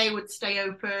 cafe would stay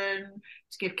open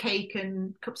to give cake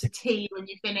and cups of tea when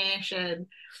you finish. And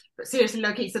but seriously,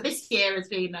 low key. So this year has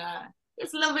been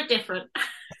it's a little bit different.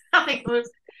 I think it was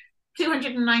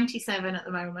 297 at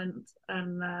the moment,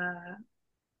 and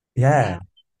Yeah,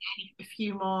 a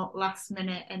few more last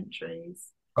minute entries.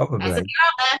 So if probably. you're out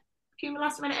there, a few more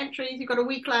last minute entries. You've got a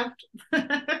week left.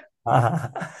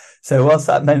 So what's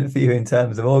that meant for you in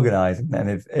terms of organising then?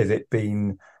 Has it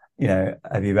been,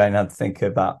 have you been able to think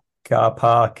about car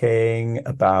parking,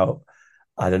 about,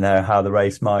 I don't know, how the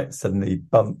race might suddenly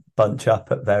bunch up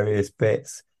at various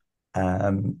bits?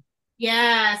 So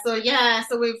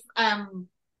we've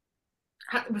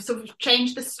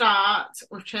changed the start,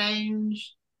 we've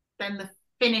changed, then the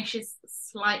finish is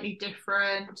slightly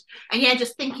different. And yeah,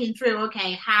 just thinking through,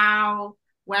 okay,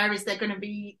 where is there going to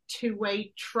be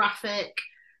two-way traffic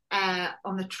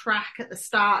on the track at the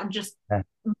start, and just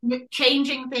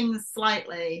changing things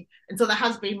slightly. And so there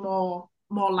has been more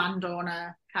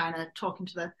landowner kind of talking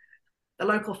to the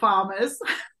local farmers.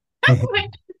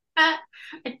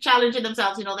 Challenging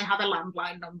themselves, they have a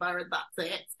landline number and that's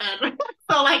it. And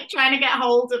so like trying to get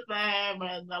hold of them,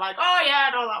 and they're like, oh yeah,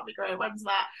 no, that'd be great. When's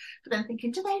that? But then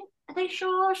thinking, are they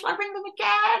sure? Shall I ring them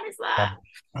again? Is that?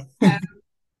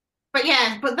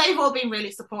 But they've all been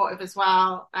really supportive as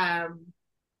well. In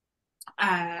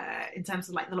terms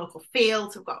of like the local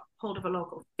fields, we've got hold of a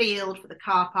local field for the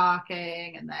car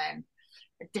parking, and then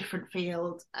a different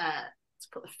field to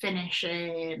put the finish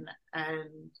in,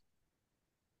 and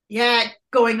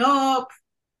going up,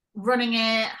 running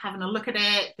it, having a look at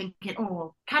it, thinking,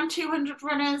 oh, can 200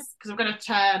 runners, because we're going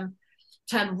to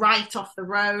turn right off the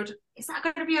road. Is that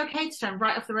going to be okay to turn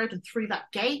right off the road and through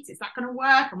that gate? Is that going to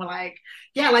work? And we're like,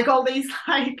 like all these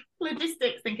like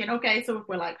logistics, thinking, okay, so if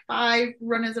we're like 5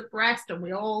 runners abreast and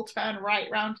we all turn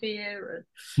right round here,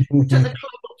 and took the club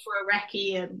up for a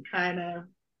recce and kind of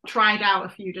tried out a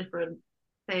few different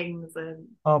things. And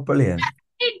Oh, brilliant.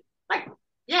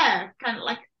 kind of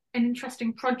like an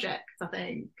interesting project, I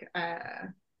think.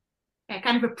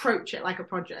 Kind of approach it like a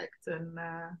project, and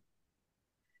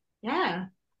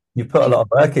You've put a lot of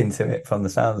work into it from the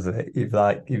sounds of it. You've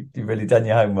really done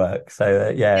your homework.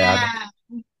 So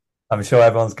I'm sure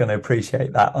everyone's going to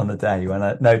appreciate that on the day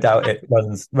when no doubt it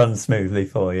runs smoothly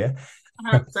for you.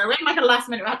 So we had like a last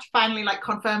minute, we had to finally like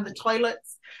confirm the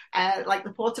toilets, like the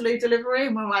Portaloo delivery,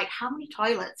 and we're like, how many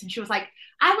toilets? And she was like,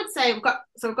 I would say we've got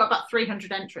about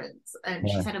 300 entrants, and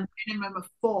she said a minimum of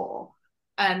 4,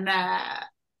 and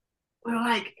we were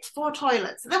like, it's 4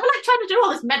 toilets. And then we're like trying to do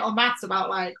all this mental maths about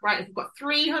like, right, if we've got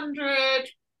 300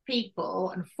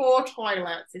 people and 4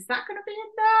 toilets, is that going to be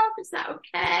enough? Is that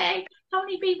okay? How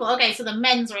many people? Okay, so the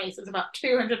men's race is about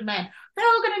 200 men. They're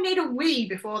all going to need a wee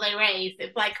before they race.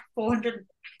 It's like 200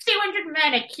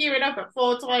 men are queuing up at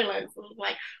 4 toilets. I was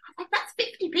like, that's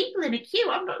 50 people in a queue.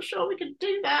 I'm not sure we can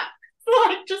do that.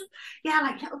 Like just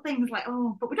like little things like,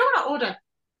 oh, but we don't want to order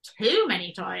too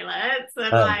many toilets,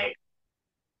 and like,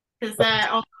 because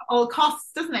all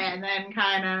costs, doesn't it? And then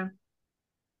kind of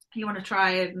you want to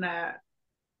try and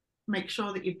make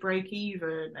sure that you break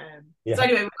even. So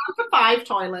anyway, we're going for 5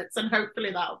 toilets, and hopefully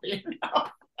that'll be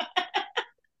enough.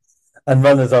 And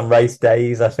runners on race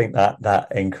days, I think that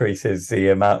increases the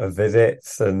amount of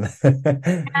visits. And it's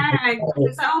like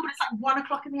 1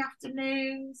 o'clock in the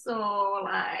afternoon, so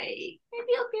like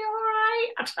maybe it'll be all right.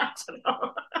 I don't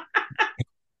know.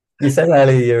 You said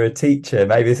earlier you're a teacher.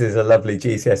 Maybe this is a lovely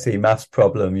GCSE maths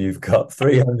problem. You've got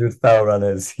 300 fell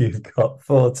runners. You've got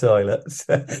 4 toilets.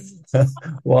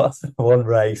 What? One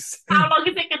race. How long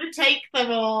is it going to take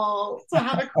them all to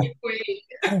have a quick week?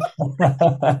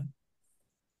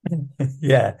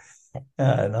 Yeah.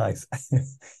 Nice.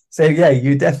 So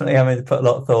you definitely having to put a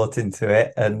lot of thought into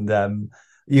it. And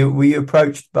were you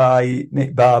approached by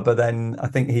Nick Barber then? I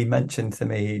think he mentioned to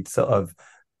me he'd sort of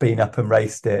been up and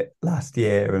raced it last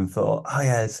year and thought, oh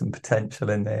yeah, there's some potential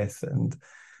in this. And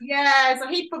so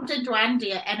he bumped into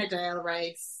Andy at Ennerdale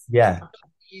race the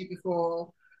year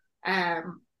before,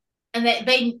 and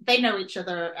they know each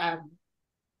other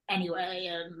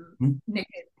anyway, and Nick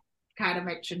had kind of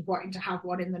mentioned wanting to have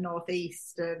one in the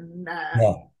northeast, and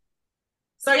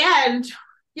and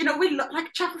we look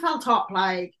like Chapelfell Top,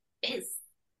 like it's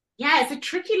a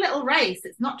tricky little race.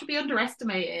 It's not to be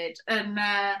underestimated, and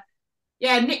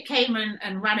yeah, Nick came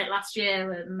and ran it last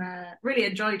year and really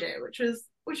enjoyed it, which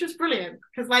was brilliant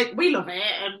because like we love it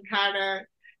and kind of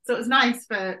so it was nice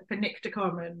for Nick to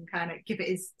come and kind of give it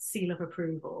his seal of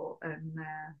approval and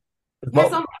yeah,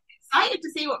 so I'm excited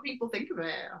to see what people think of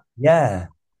it. Yeah.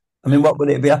 I mean, what would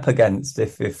it be up against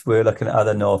if we're looking at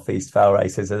other Northeast Fell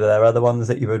races? Are there other ones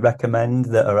that you would recommend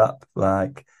that are up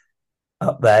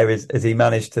there? Has he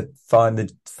managed to find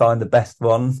the best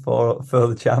one for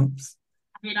the champs?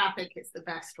 I mean, I think it's the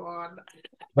best one.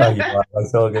 Well, you are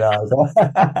most organised.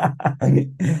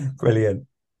 Brilliant.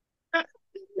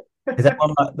 Is that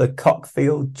one like the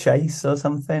Cockfield Chase or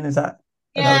something? Is that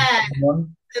another Yeah,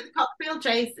 one? the Cockfield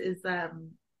Chase is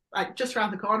like just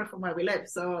around the corner from where we live,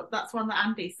 so that's one that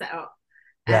Andy set up.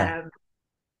 Yeah.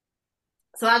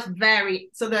 So that's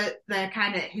the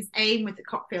kind of his aim with the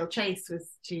Cockfield Chase was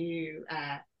to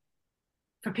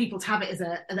for people to have it as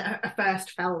a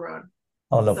first fell run.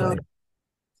 Oh, lovely.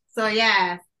 So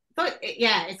yeah,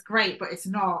 yeah, it's great, but it's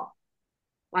not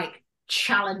like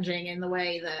challenging in the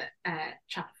way that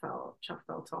Chapelfell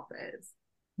Top is.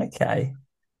 Okay.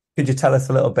 Could you tell us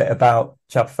a little bit about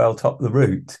Chapelfell Top, the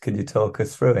route? Could you talk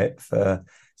us through it?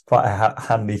 It's quite a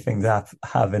handy thing to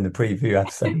have in the preview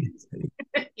episode.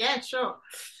 Yeah, sure.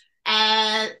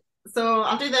 So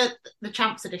I'll do the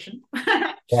Champs edition.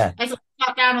 Yeah. So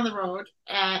start down on the road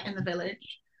in the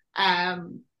village.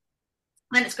 Then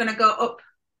it's going to go up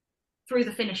through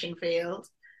the finishing field,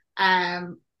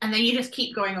 and then you just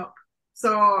keep going up.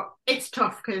 So it's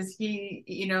tough because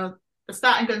you know the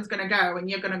starting gun's going to go, and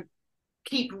you're going to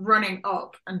keep running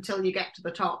up until you get to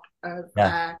the top of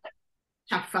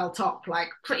Chapelfell Top, like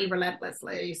pretty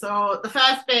relentlessly. So the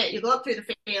first bit, you go up through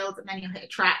the field, and then you'll hit a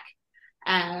track.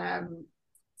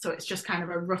 So it's just kind of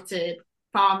a rutted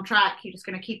farm track. You're just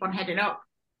going to keep on heading up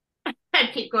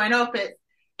and keep going up.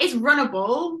 It's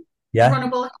runnable,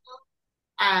 runnable.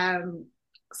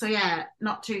 So yeah,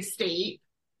 not too steep.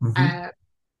 Mm-hmm.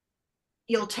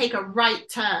 You'll take a right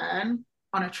turn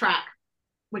on a track,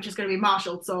 which is going to be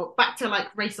marshaled. So back to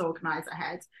like race organizer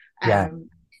head.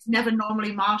 It's never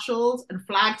normally marshaled and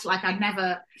flagged. Like I'm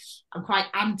quite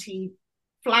anti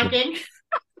flagging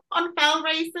on fell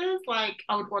races. Like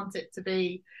I would want it to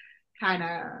be kind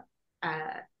of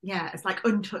it's like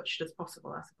untouched as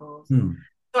possible, I suppose.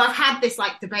 So I've had this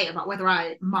like debate about whether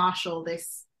I marshal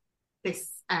this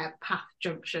path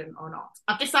junction or not.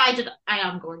 I've decided I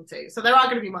am going to. So there are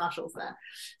going to be marshals there.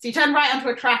 So you turn right onto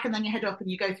a track and then you head up and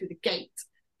you go through the gate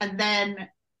and then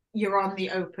you're on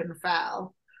the open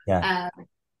fell. And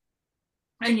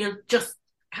you just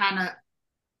kind of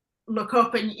look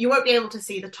up and you won't be able to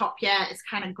see the top yet. It's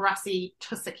kind of grassy,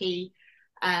 tussocky.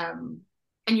 And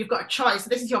you've got a choice. So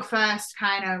this is your first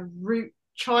kind of route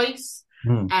choice.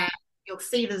 You'll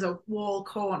see there's a wall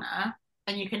corner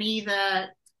and you can either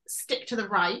stick to the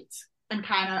right and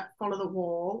kind of follow the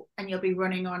wall and you'll be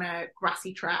running on a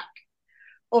grassy track,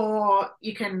 or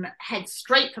you can head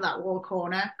straight for that wall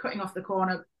corner, cutting off the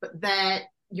corner, but there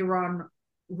you're on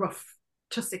rough,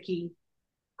 tussocky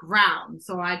ground.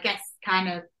 So I guess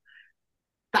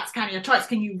that's kind of your choice.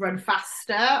 Can you run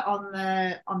faster on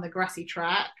the grassy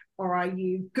track, or are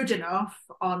you good enough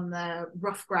on the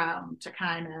rough ground to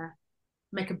kind of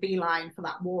make a beeline for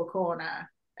that wall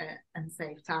corner and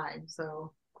save time?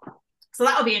 So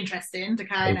that'll be interesting to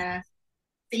kind of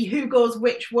see who goes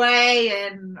which way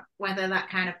and whether that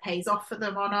kind of pays off for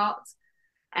them or not.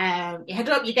 You head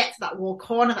up, you get to that wall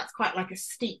corner. That's quite like a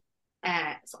steep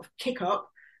sort of kick up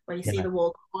where you see the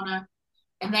wall corner.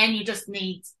 And then you just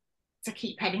need to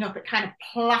keep heading up. It kind of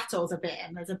plateaus a bit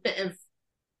and there's a bit of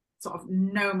sort of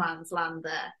no man's land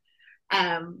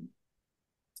there.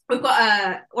 We've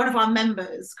got one of our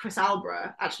members, Chris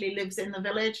Alborough, actually lives in the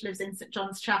village, lives in St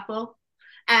John's Chapel.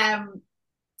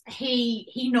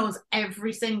 He knows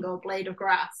every single blade of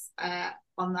grass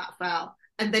on that fell,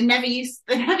 and there never used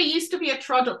to be a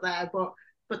trod up there,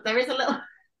 but there is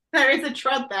a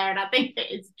trod there, and I think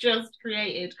it's just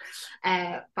created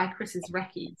by Chris's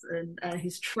recce's and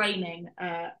his training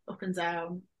up and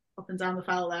down the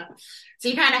fell there. So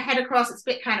you kind of head across. It's a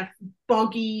bit kind of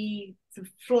boggy,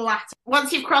 flat.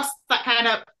 Once you've crossed that kind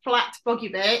of flat, boggy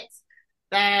bit,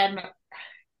 then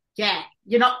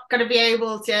you're not going to be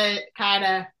able to kind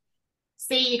of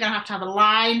see. You're going to have a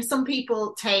line. Some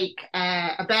people take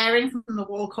a bearing from the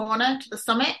wall corner to the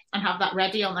summit and have that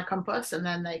ready on their compass, and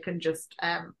then they can just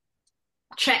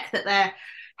check that they're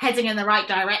heading in the right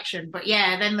direction. But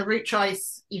then the route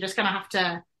choice, you're just going to have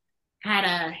to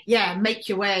kind of make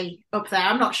your way up there.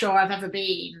 I'm not sure I've ever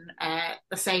been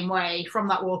the same way from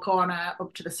that wall corner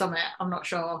up to the summit. I'm not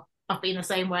sure I've been the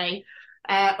same way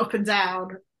up and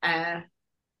down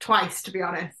twice, to be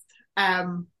honest.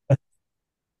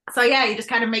 So yeah, you just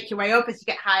kind of make your way up. As you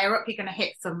get higher up, you're going to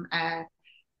hit some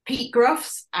peak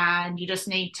groughs, and you just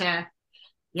need to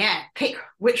pick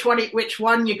which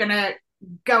one you're going to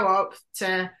go up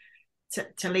to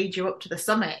lead you up to the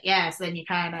summit. So then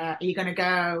are you going to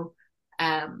go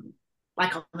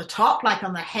like on the top, like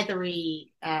on the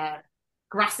heathery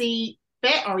grassy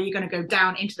bit, or are you going to go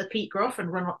down into the peak gruff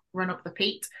and run up the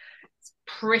peak? It's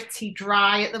pretty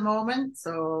dry at the moment,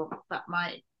 so that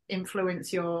might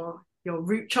influence your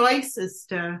route choice as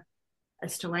to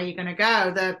where you're going to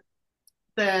go.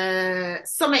 The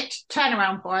summit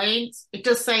turnaround point, it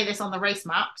does say this on the race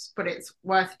maps, but it's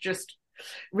worth just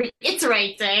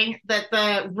reiterating that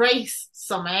the race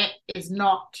summit is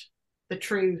not the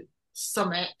true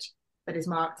summit that is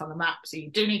marked on the map. So you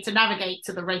do need to navigate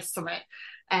to the race summit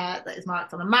that is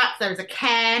marked on the map. There is a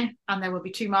cairn, and there will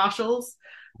be 2 marshals,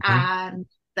 and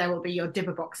there will be your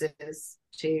dibber boxes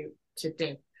to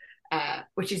dib,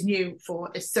 which is new for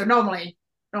this. So normally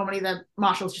the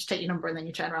marshals just take your number and then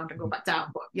you turn around and go back down,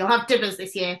 but you'll have dibbers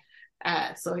this year,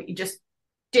 so you just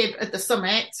dib at the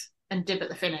summit and dib at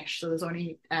the finish. So there's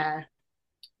only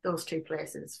those 2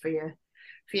 places for your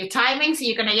timing. So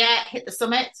you're going to hit the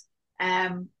summit.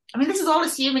 I mean, this is all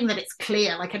assuming that it's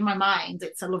clear. Like, in my mind,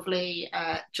 it's a lovely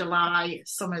July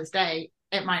summer's day.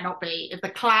 It might not be. If the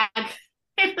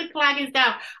clag is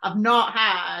down, I've not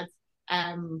had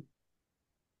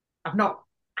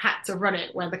to run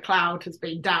it where the cloud has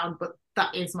been down, but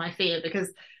that is my fear,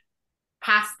 because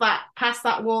past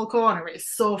that wall corner,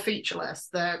 it's so featureless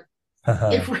that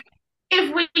if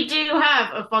we do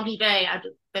have a foggy day,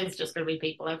 there's just going to be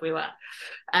people everywhere.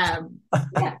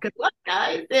 Good luck,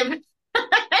 guys. If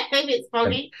it's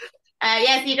foggy. So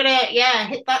you're going to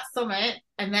hit that summit,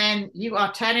 and then you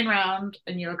are turning around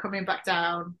and you're coming back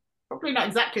down. Probably not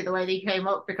exactly the way that you came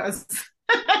up, because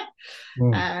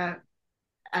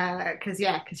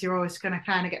because you're always going to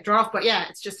kind of get drawn off. But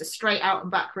it's just a straight out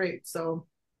and back route. So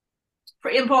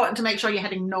pretty important to make sure you're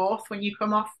heading north when you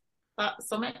come off that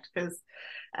summit, because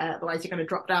otherwise you're going to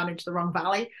drop down into the wrong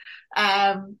valley.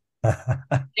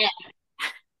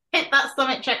 Hit that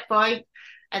summit checkpoint,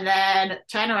 and then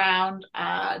turn around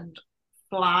and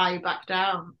fly back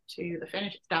down to the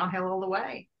finish. It's downhill all the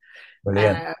way.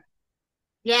 Brilliant.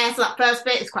 So that first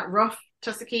bit is quite rough,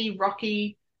 tussocky,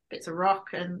 rocky, bits of rock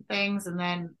and things, and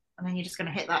then you're just going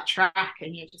to hit that track,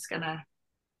 and you're just going to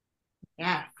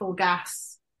full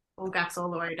gas all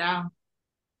the way down.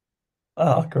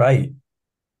 Oh, great.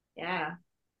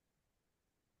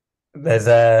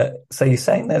 So you're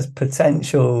saying there's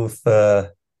potential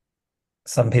for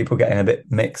some people getting a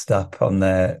bit mixed up on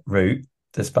their route,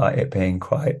 despite it being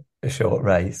quite a short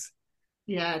race.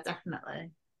 Yeah,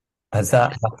 definitely. Has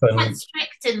that happened? I'm quite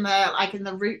strict in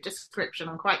the route description.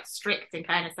 I'm quite strict in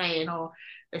kind of saying,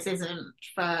 this isn't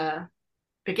for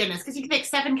beginners, because you can think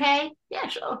 7K,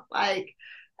 sure, but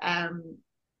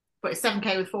it's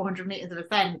 7K with 400 meters of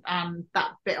ascent, and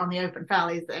that bit on the open fell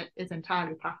is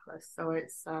entirely pathless. So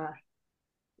it's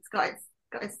got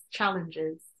its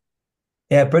challenges.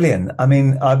 Yeah, brilliant. I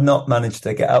mean, I've not managed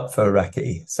to get up for a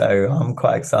recce, so I'm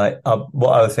quite excited.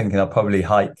 What I was thinking, I'll probably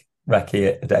hike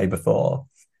recce a day before.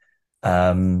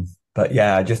 But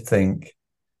I just think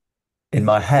in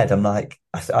my head, I'm like,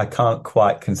 I can't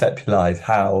quite conceptualize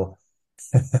how,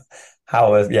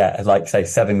 like say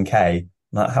 7K,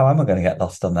 like, how am I going to get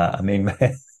lost on that? I mean,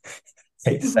 I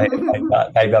hate to say it like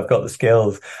that. Maybe I've got the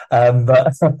skills. But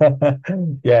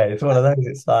it's one of those.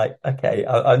 It's like, okay,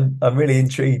 I'm really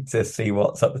intrigued to see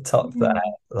what's at the top there.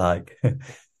 Like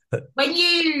when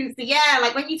you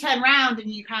turn around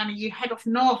and you head off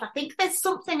north, I think there's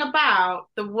something about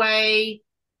the way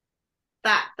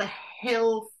that the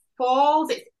hill falls.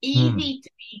 It's easy to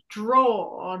be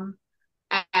drawn.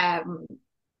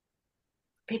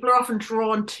 People are often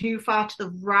drawn too far to the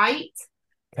right.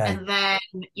 Okay. And then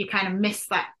you kind of miss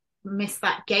that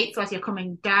gate. So as you're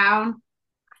coming down,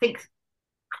 I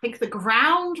think the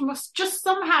ground must just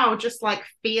somehow just like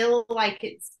feel like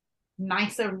it's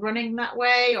nicer running that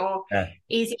way, or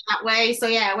easier that way. So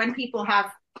when people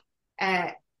have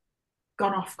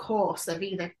gone off course, they've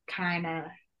either kind of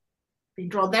been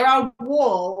drawn. There are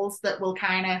walls that will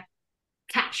kind of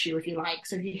catch you if you like.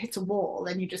 So if you hit a wall,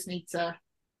 then you just need to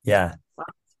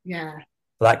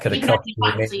that could have cost you. So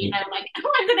am I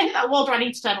going to hit that wall? Do I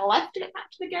need to turn left to get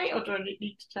back to the gate, or do I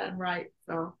need to turn right?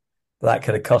 So that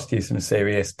could have cost you some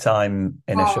serious time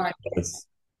in a short race.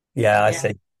 I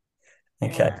see.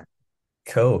 Okay,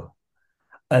 cool.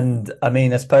 And I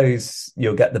mean, I suppose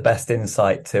you'll get the best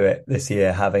insight to it this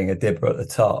year having a dibber at the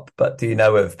top. But do you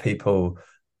know of people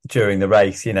during the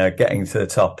race, getting to the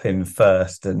top in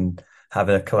first and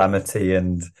having a calamity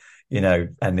and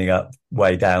ending up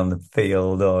way down the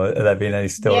field, or have there been any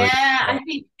stories? Yeah, I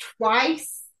think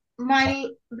twice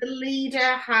the leader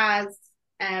has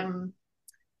um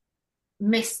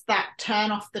missed that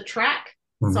turn off the track.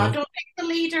 So I Hmm. don't think the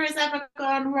leader has ever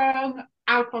gone wrong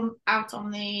out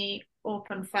on the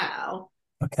open fell,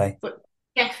 Okay. but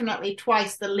definitely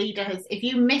twice the leader has. If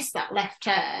you miss that left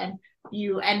turn,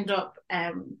 you end up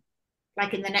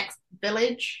like in the next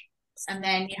village, and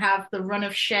then you have the run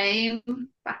of shame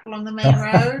back along the main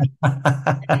road,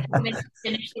 and you come in to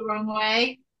finish the wrong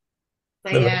way.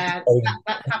 So The yeah, run.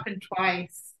 that's happened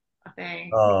twice, I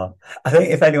think. Oh, I think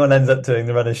if anyone ends up doing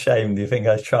the run of shame, do you think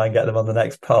I'd try and get them on the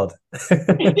next pod?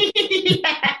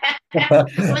 Yeah. I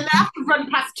mean, they have to run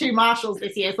past two marshals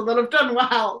this year, so they'll have done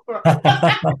well. But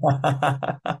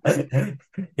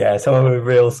Yeah, someone with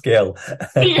real skill.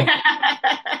 yeah.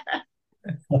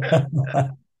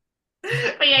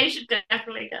 But yeah, you should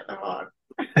definitely get them on.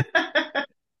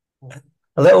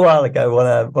 A little while ago,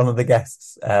 one of the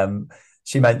guests,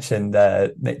 she mentioned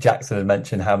Nick Jackson had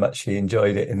mentioned how much she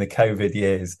enjoyed it in the COVID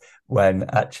years when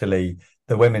actually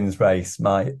the women's race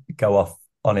might go off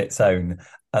on its own.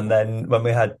 And then when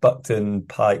we had Buckton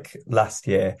Pike last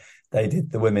year, they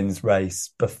did the women's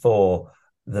race before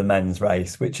the men's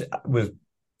race, which was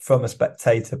from a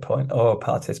spectator point or a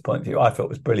participant point of view, I thought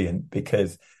was brilliant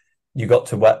because you got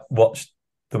to watch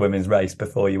the women's race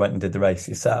before you went and did the race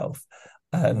yourself.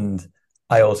 And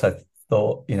I also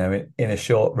thought, in a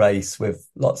short race with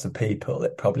lots of people,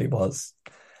 it probably was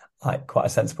like quite a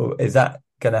sensible. Is that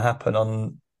going to happen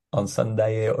on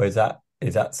Sunday, or is that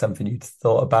something you'd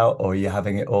thought about, or are you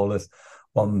having it all as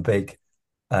one big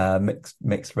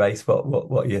mixed race?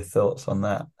 What are your thoughts on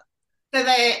that? So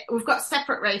we've got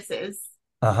separate races.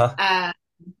 Uh-huh.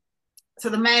 So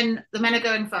the men are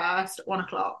going first at 1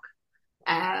 o'clock,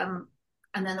 and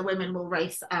then the women will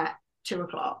race at 2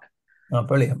 o'clock. Oh,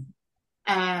 brilliant.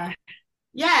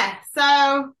 Yeah,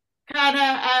 so kind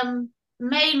of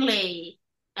mainly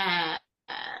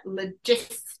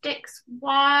logistics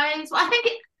wise. Well, I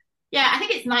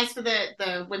think it's nice for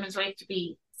the women's race to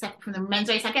be separate from the men's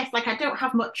race. I guess like I don't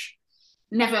have much,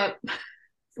 never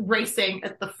racing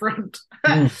at the front.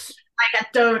 Like I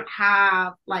don't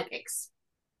have like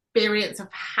experience of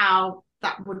how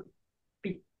that would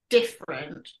be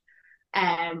different.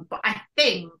 But I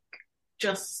think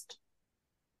just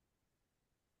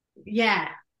yeah,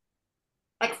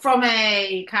 like from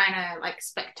a kind of like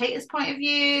spectator's point of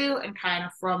view, and kind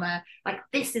of from a like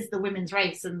this is the women's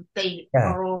race and they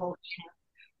Yeah. are all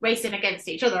racing against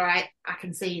each other. I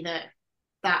can see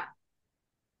that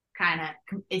kind of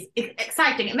is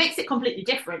exciting. It makes it completely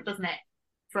different, doesn't it,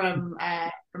 from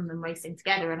them racing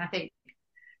together? And I think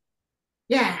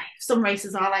if some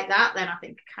races are like that, then I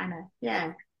think kind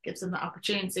of gives them that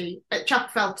opportunity at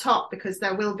Chapelfell Top, because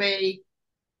there will be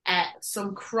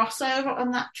some crossover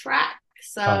on that track.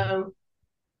 So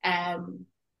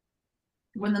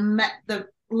when the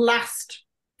last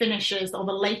finishes or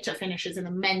the later finishes in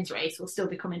the men's race will still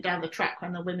be coming down the track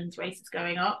when the women's race is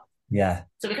going up. Yeah.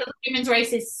 So because the women's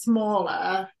race is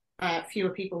smaller,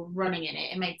 fewer people running in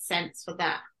it, it made sense for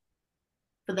there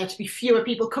to be fewer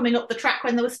people coming up the track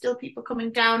when there were still people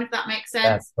coming down, if that makes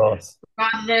sense. Yeah, of course.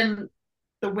 Rather than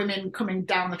the women coming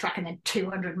down the track and then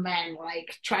 200 men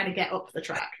like trying to get up the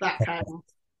track. That kind of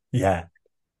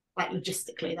like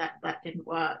logistically that didn't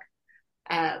work.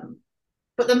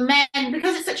 But the men,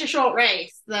 because it's such a short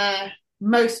race,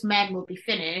 most men will be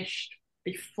finished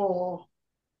before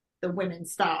the women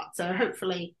start. So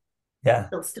hopefully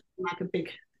there'll still be like a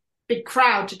big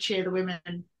crowd to cheer the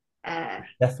women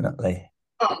definitely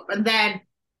up. And then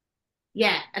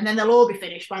they'll all be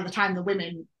finished by the time the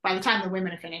women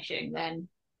are finishing. Then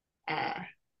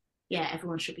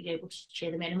everyone should be able to cheer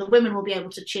them in, and the women will be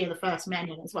able to cheer the first men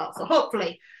in as well. So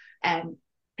hopefully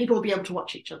people will be able to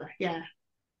watch each other.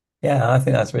 I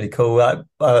think that's really cool. A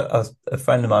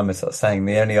friend of mine was sort of saying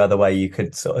the only other way you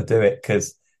could sort of do it,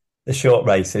 because the short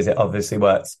races, it obviously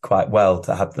works quite well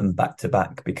to have them back to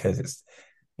back, because it's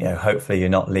hopefully you're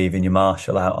not leaving your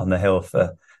marshal out on the hill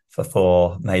for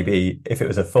 4. Maybe if it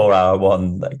was a 4-hour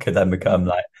one, that could then become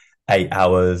like 8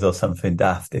 hours or something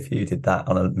daft if you did that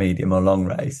on a medium or long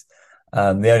race.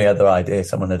 The only other idea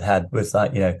someone had was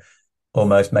like,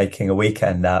 almost making a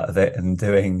weekend out of it and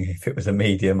doing, if it was a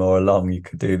medium or a long, you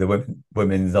could do the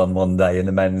women's on one day and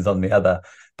the men's on the other.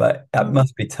 But it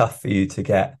must be tough for you to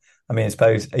get. I mean, I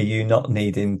suppose, are you not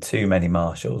needing too many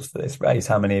marshals for this race?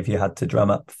 How many have you had to drum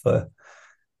up for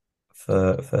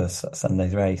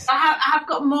Sunday's race? I have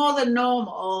got more than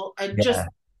normal, and just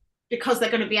because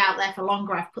they're going to be out there for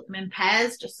longer, I've put them in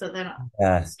pairs just so they're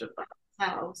not stood by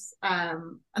themselves.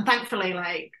 And thankfully,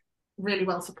 like really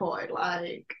well supported.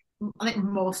 Like I think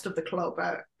most of the club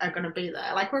are going to be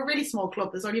there. Like, we're a really small club.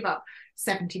 There's only about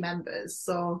 70 members,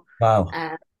 so Wow.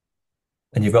 uh,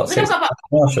 And you've got we don't 6 got about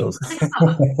marshals. I think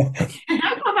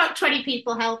I've got about 20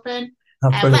 people helping. How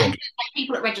That brilliant. includes like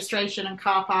people at registration and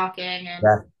car parking and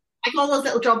Yeah. like all those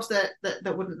little jobs that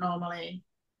wouldn't normally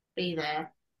be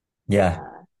there. Yeah.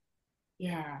 Uh,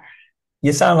 yeah.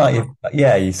 You sound like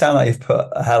you've put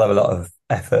a hell of a lot of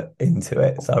effort into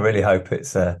it. So I really hope it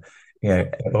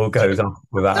all goes off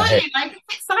without a hit. Like,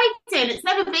 it's exciting. It's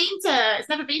never been to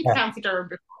Yeah. County Durham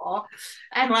before.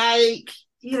 And like,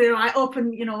 I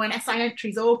open, when SI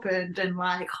entries opened and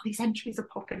like all these entries are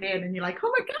popping in and you're like,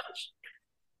 oh my gosh,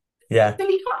 Yeah.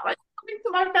 Billy Clark like coming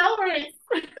to my bell race.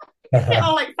 Get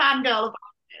all like fangirl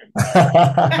about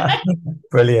it.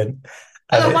 Brilliant.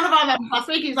 And And then it, one of our members last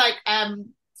week, he's like,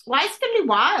 why is Finley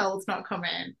Wild not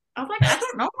coming? I was like, I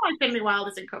don't know why Finley Wild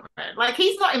isn't coming. Like,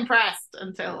 he's not impressed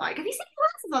until like, have you seen who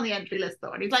else is on the entry list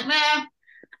though? And he's like, nah,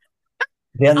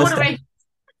 he I want to understand, race.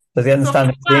 does he So understand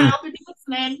Finley it's being, Wild, if you're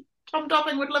listening, Tom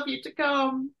Dobbin would love you to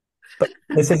come. but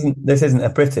this isn't a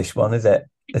British one, is it?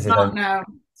 This is Not, only, no,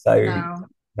 so no.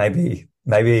 maybe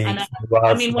And I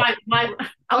Wild. mean, why?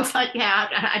 I was like, yeah,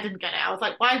 I didn't get it. I was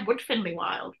like, why would Finley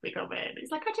Wild be coming?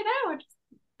 He's like, I don't know.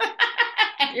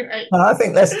 Anyway. I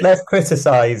think let's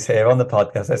criticise here on the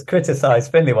podcast. Let's criticise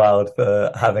Finley Wild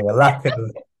for having a lack of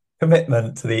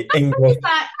commitment to the English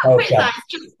I'll podcast. criticize.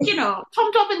 Just,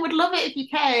 Tom Dobbin would love it if you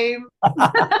came.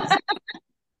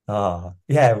 Oh,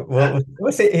 yeah. Well,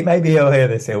 we'll see. Maybe he'll hear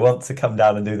this. He'll want to come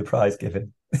down and do the prize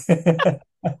giving.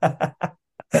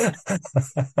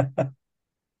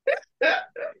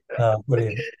 Oh,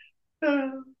 brilliant.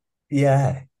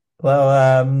 Yeah.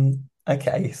 Well,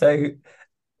 okay. So,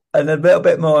 and a little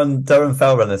bit more on Durham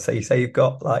Fell Runners. So you say you've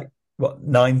got like what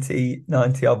 90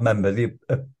 odd members. You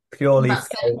are purely About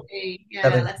 70. Yeah,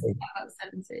 70. less than about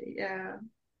 70. Yeah.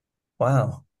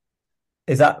 Wow.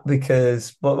 Is that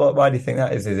because why do you think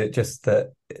that is? Is it just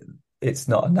that it's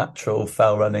not a natural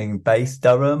fell running base,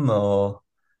 Durham, or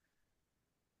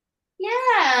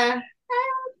Yeah.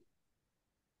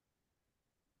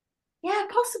 Yeah,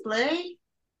 possibly.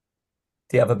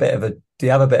 do you have a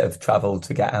bit of travel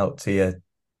to get out to your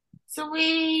So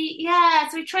we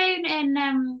train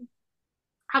in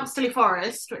Hampstead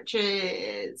Forest, which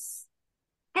is,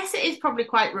 I guess it is probably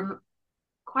quite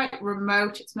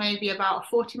remote. It's maybe about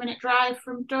a 40-minute drive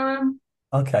from Durham.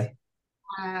 okay.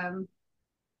 Um,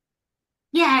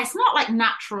 yeah, it's not like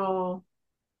natural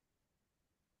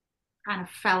kind of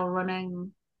fell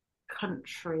running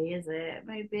country, is it? Does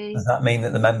Maybe that mean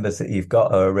that the members that you've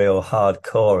got are a real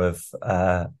hardcore of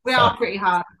we are pretty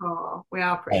hardcore. We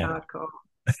are pretty yeah. hardcore.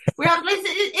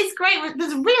 It's great.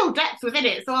 There's real depth within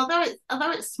it. So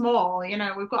although it's small,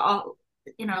 we've got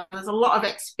there's a lot of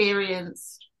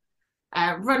experienced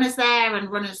runners there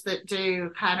and runners that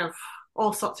do kind of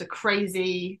all sorts of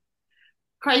crazy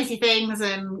things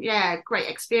and yeah, great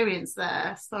experience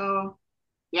there. So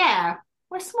yeah,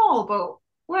 we're small, but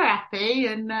we're happy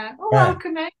and we're Yeah.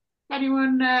 welcoming.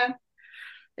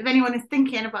 If anyone is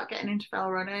thinking about getting into fell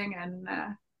running and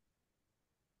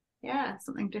yeah,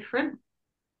 something different.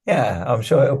 Yeah, I'm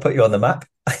sure it'll put you on the map.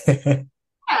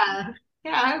 Yeah,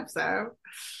 yeah, I hope so.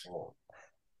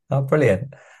 Oh,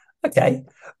 brilliant. Okay.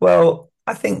 Well,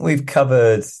 I think we've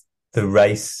covered the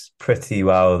race pretty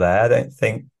well there. I don't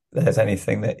think there's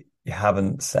anything that you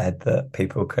haven't said that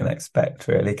people can expect,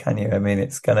 really, can you? I mean,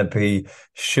 it's going to be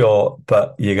short,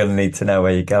 but you're going to need to know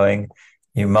where you're going.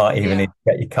 You might even need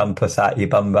to get your compass out your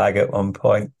bum bag at one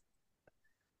point.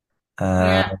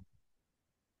 Yeah.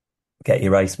 Get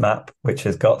your race map, which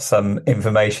has got some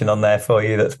information on there for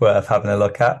you that's worth having a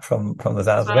look at from the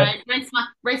sounds of it. Right.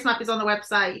 Race map is on the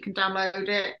website. You can download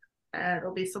it.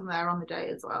 There'll be some there on the day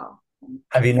as well.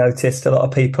 Have you noticed a lot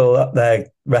of people up there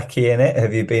recceing it?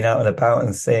 Have you been out and about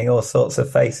and seeing all sorts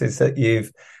of faces that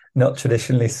you've not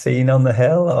traditionally seen on the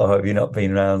hill, or have you not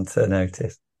been around to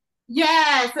notice?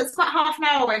 Yeah, so it's about half an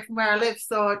hour away from where I live,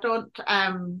 so I don't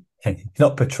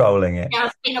Not patrolling it. yeah,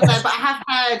 I've been up there, but I have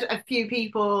heard a few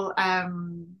people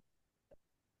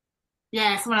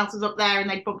yeah, someone else was up there and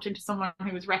they bumped into someone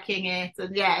who was wrecking it.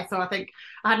 And yeah, so I think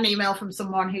I had an email from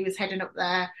someone who was heading up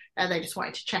there. They just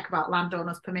wanted to check about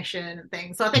landowners' permission and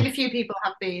things. So I think a few people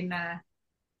have been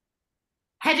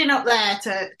heading up there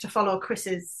to follow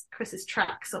Chris's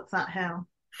tracks up that hill.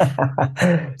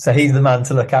 So he's the man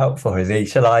to look out for, is he?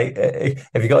 Shall I?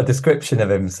 Have you got a description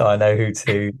of him so I know who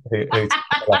to Who to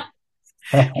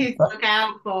look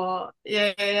out for?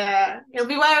 Yeah. He'll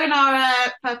be wearing our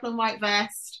purple and white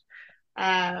vest.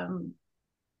 Yeah,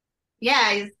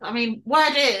 I mean,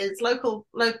 word is local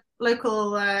word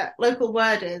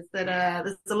is that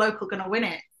there's a local going to win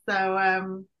it.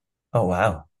 So Oh,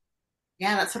 wow.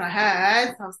 Yeah, that's what I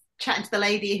heard. I was chatting to the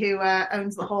lady who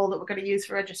owns the hall that we're going to use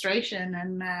for registration,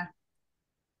 and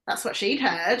that's what she'd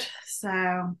heard.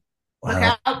 So look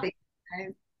Wow. out,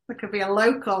 there could be a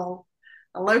local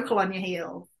on your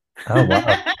heels. Oh,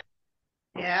 wow.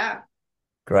 Yeah,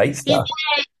 Great he's stuff.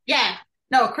 yeah.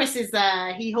 No, Chris is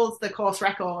there. He holds the course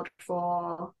record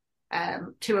for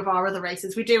two of our other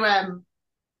races. We do. My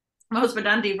husband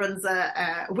Andy runs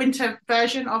a winter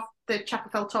version of the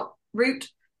Chapelfell Top route.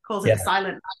 Calls it Yeah. the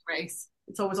Silent Night Race.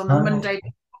 It's always on the Oh, Monday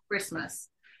before Christmas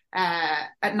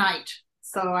at night.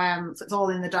 So it's all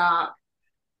in the dark,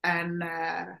 and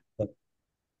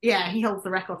yeah, he holds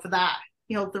the record for that.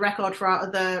 He holds the record for our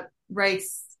other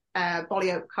race,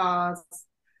 Bollyoak cars,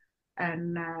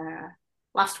 and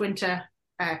last winter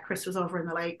Chris was over in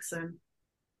the lakes and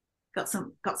got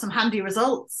some handy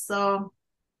results. So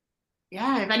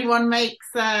yeah, if anyone makes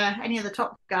any of the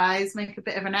top guys make a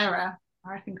bit of an error,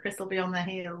 I reckon Chris will be on their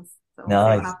heels. So we'll see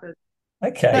what nice. happens.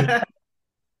 Okay.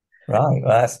 Right.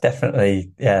 Well, that's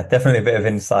definitely, yeah, definitely a bit of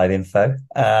inside info.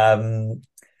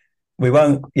 We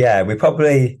won't, yeah, we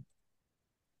probably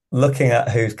looking at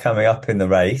who's coming up in the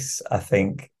race. I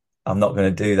think I'm not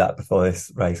going to do that before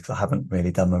this race because I haven't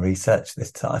really done my research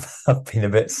this time. I've been a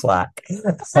bit slack.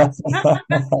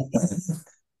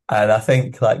 And I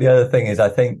think like the other thing is I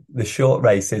think the short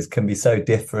races can be so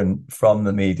different from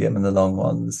the medium and the long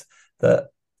ones that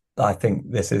I think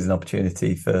this is an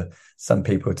opportunity for some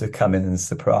people to come in and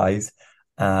surprise.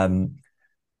 Um,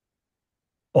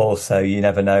 Also, you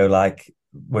never know, like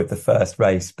with the first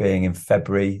race being in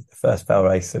February, the first fell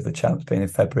race of the champs being in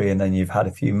February, and then you've had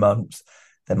a few months.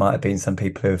 There might have been some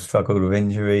people who have struggled with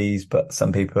injuries, but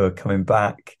some people are coming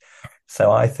back.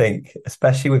 So I think,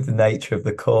 especially with the nature of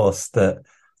the course, that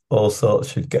all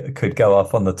sorts could go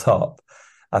off on the top.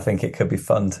 I think it could be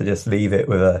fun to just leave it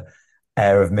with a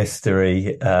air of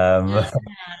mystery, Yeah.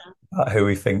 about who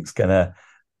we think's gonna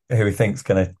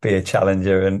be a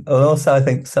challenger. And also I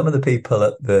think some of the people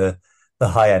at the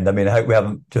high end, I mean, I hope we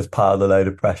haven't just piled a load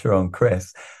of pressure on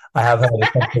Chris. I have heard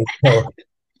of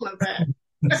Love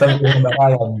it. some people on the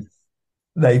high end,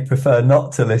 they prefer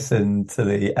not to listen to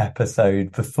the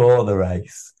episode before the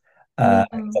race. Mm,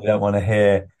 They don't want to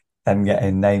hear them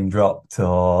getting name dropped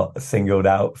or singled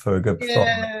out for a good performance.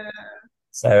 yeah.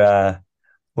 So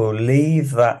we'll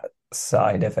leave that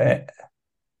side of it.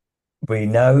 We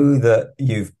know that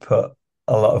you've put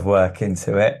a lot of work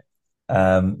into it.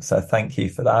 So thank you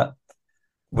for that.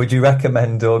 Would you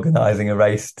recommend organising a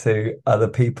race to other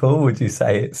people? Would you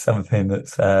say it's something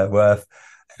that's worth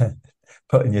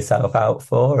putting yourself out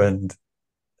for and doing?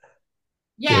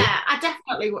 Yeah, I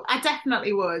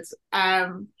definitely would.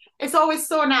 It's always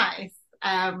so nice.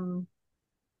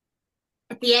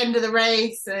 At the end of the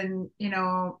race and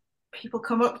people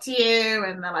come up to you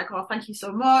and they're like, oh, thank you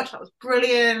so much, that was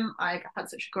brilliant, like I've had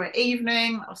such a great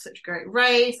evening, that was such a great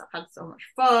race, I've had so much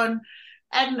fun.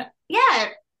 And yeah,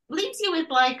 it leaves you with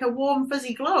like a warm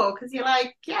fuzzy glow because you're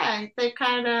like, yeah,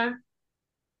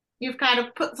 you've kind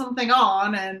of put something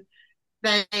on and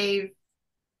they've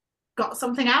got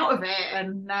something out of it.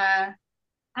 And I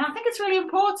think it's really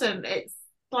important. It's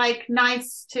like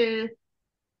nice to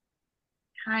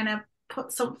kind of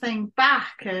put something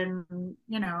back. And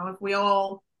if we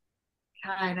all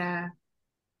kind of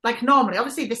like normally,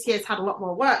 obviously this year's had a lot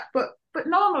more work, but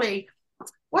normally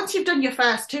once you've done your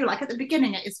first two, like at the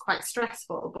beginning it is quite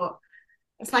stressful, but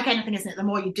it's like anything, isn't it? The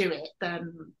more you do it,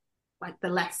 then like the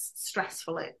less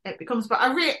stressful it becomes. But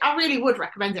I really would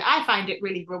recommend it. I find it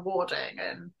really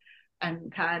rewarding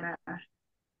and kind of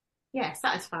yeah,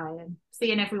 satisfying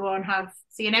seeing everyone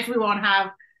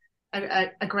have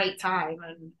a great time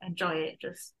and enjoy it.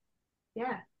 Just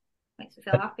yeah, makes me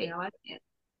feel happy. I like it.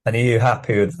 And are you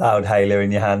happy with loud hailer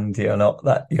in your hand? You're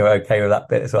okay with that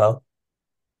bit as well?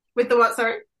 With the what?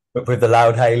 Sorry. With the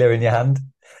loud hailer in your hand?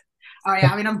 Oh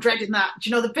yeah, I mean I'm dreading that. Do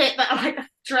you know the bit that I like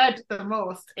dread the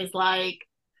most is like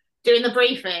doing the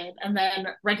briefing and then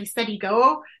ready, steady,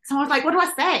 go. So I was like, what do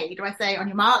I say? Do I say on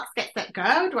your marks, get set,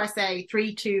 go? Do I say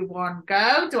 3, 2, 1,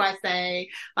 go? Do I say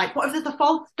like, what if there's a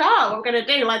false start? What we're gonna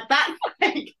do? Like that?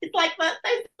 Like it's like that.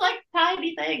 Those like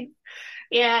tiny things.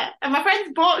 Yeah. And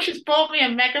my she's bought me a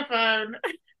megaphone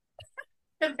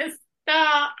at the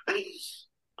start.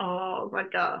 Oh my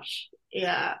gosh.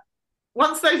 Yeah.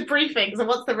 Once those briefings and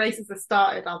once the races are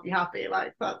started, I'll be happy.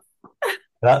 Like that's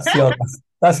That's your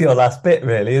that's your last bit,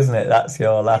 really, isn't it? That's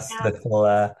your last yeah. little.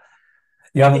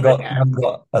 You Yeah. haven't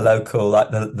got a local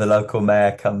like the local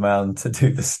mayor come round to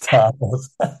do the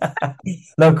stars.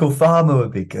 Local farmer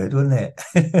would be good, wouldn't it?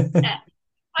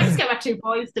 I just get my two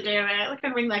boys to do it. They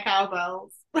can ring their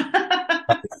cowbells.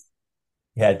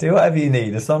 Yeah, do whatever you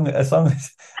need. As long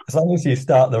as you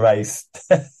start the race,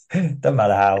 doesn't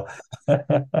matter how.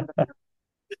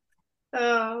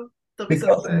 Oh, that'll be We've so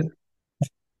got fun.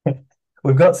 some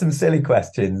we've got some silly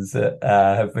questions that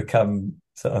have become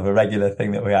sort of a regular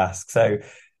thing that we ask. So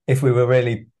if we were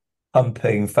really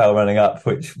pumping fell running up,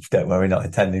 which don't worry, not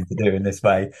intending to do in this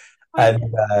way, and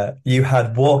you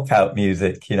had walkout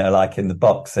music, like in the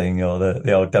boxing or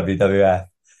the old WWF,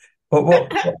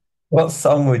 what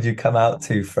song would you come out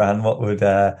to, Fran? What would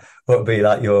be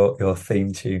like your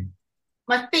theme tune?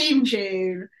 My theme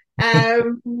tune.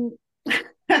 Um,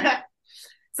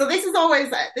 so this is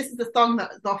the song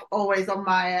that's always on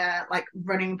my like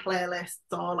running playlists,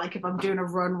 or like if I'm doing a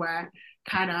run where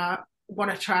kind of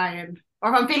want to try and,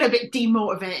 or if I'm feeling a bit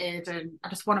demotivated and I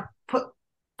just want to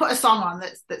put a song on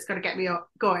that's going to get me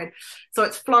going. So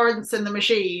it's Florence and the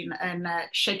Machine and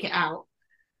Shake It Out,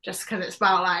 just because it's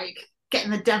about like getting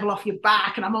the devil off your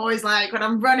back. And I'm always like, when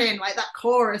I'm running, like that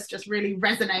chorus just really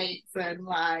resonates, and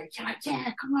like you're like,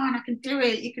 yeah, come on, I can do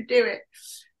it, you can do it.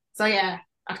 So yeah,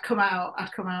 I'd come out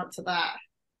to that.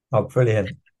 Oh, brilliant!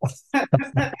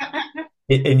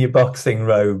 In your boxing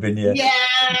robe, in your Yeah.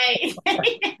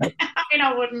 I mean,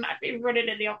 I wouldn't. I'd be running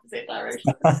in the opposite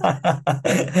direction.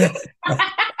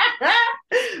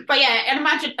 But yeah, and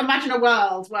imagine a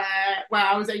world where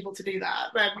I was able to do that.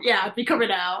 Then yeah, I'd be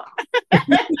coming out.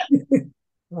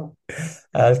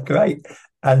 That's great.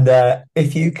 And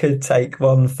if you could take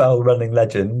one fell running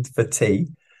legend for tea,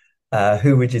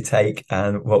 who would you take,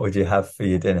 and what would you have for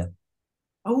your dinner?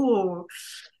 Oh,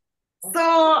 so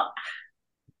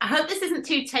I hope this isn't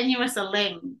too tenuous a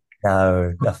link.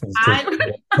 No, nothing's too. I would,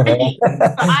 Come on.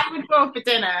 I would go for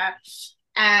dinner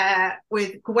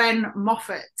with Gwen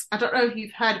Moffat. I don't know if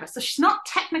you've heard of her. So she's not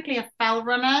technically a fell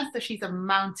runner, so she's a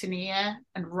mountaineer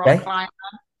and rock Okay. climber.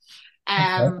 Okay.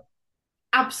 Um,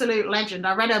 Absolute legend.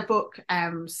 I read her book,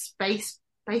 Space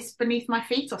Beneath My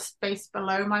Feet or Space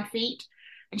Below My Feet,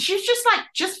 and she was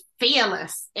just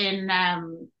fearless in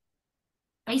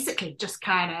basically just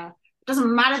kind of, it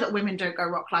doesn't matter that women don't go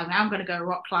rock climbing. I'm going to go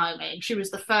rock climbing. She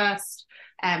was the first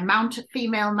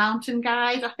female mountain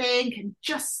guide, I think, and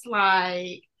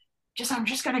I'm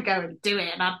just going to go and do it,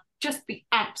 and I'd just be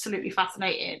absolutely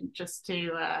fascinating just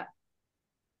to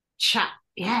chat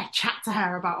to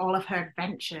her about all of her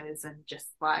adventures and just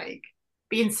like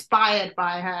be inspired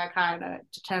by her kind of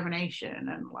determination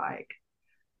and like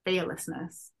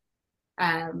fearlessness.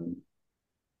 I'd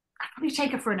probably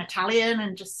take her for an Italian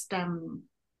and just a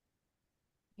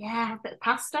bit of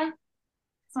pasta.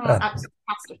 Some absolute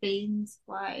pasta fiends,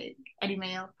 like any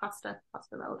meal, pasta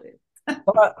that'll do.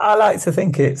 Well, I like to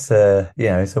think it's a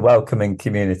welcoming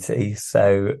community.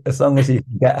 So as long as you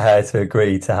can get her to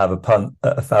agree to have a punt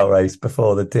at a fell race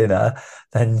before the dinner,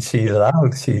 then she's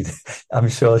allowed. I'm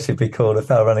sure she'd be called a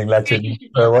fell running legend She's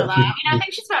for up for what that. I mean, I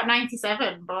think she's about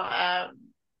 97, but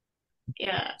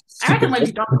yeah, I reckon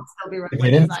Wendy Dawn will still be running she'd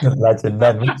when be an she's instant 97. legend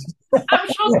then. I'm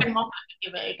sure Gwen Moffat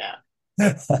could give it a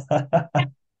go.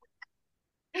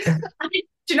 Do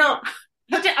you know?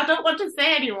 I don't want to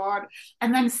say anyone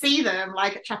and then see them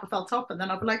like at Chapelfell Top, and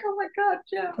then I'll be like, oh my god,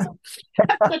 yeah,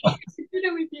 I'd like to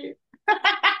dinner with you.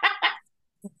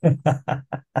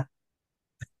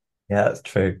 Yeah, that's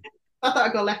true. I thought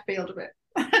I'd go left field a bit.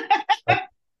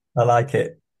 I like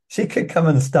it. She could come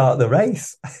and start the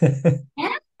race.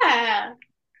 Yeah,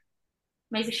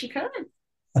 maybe she could.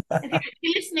 If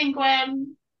you're listening,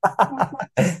 Gwen.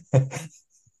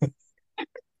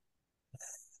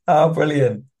 Oh,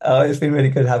 brilliant. Oh, it's been really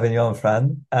good having you on,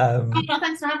 Fran. Oh,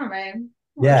 thanks for having me.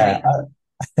 What a Yeah,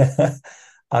 treat.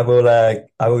 I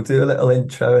will do a little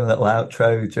intro and a little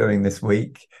outro during this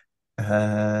week.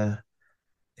 Uh,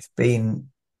 it's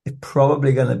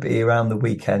probably going to be around the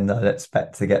weekend. I'd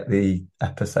expect to get the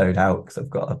episode out because I've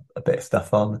got a bit of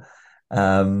stuff on.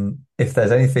 If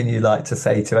there's anything you'd like to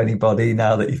say to anybody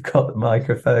now that you've got the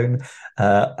microphone,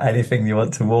 anything you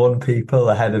want to warn people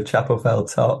ahead of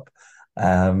Chapelfell Top,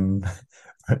 um,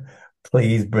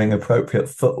 please bring appropriate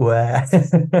footwear.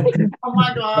 Oh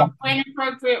my god, bring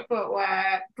appropriate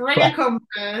footwear, bring a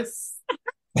compass,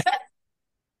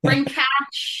 bring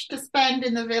cash to spend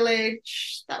in the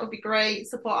village. That would be great.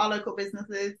 Support our local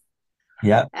businesses.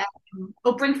 Yeah,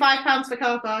 Or bring £5 for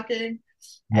car parking.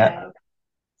 yeah. Um,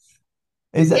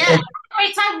 Is it? yeah,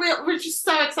 great time. We're just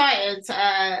so excited.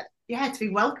 To be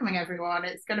welcoming everyone.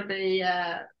 It's going to be,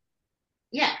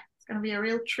 it's going to be a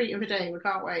real treat of a day. We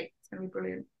can't wait. It's going to be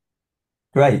brilliant.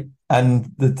 Great.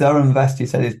 And the Durham vest you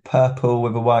said is purple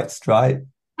with a white stripe.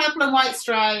 Purple and white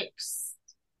stripes.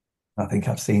 I think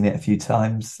I've seen it a few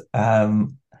times.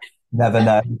 Never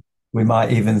know. We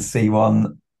might even see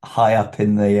one high up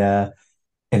in the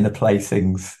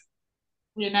placings.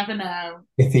 You never know.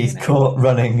 If he's caught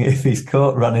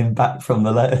running back from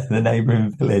the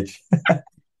neighbouring village,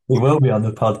 he will be on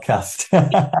the podcast.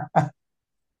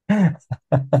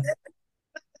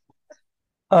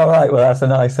 All right. Well,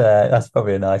 that's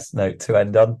probably a nice note to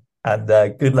end on. And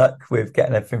good luck with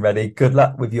getting everything ready. Good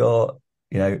luck with your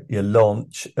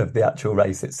launch of the actual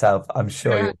race itself. I'm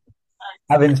sure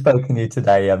having spoken to you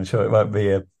today, I'm sure it won't be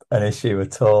an issue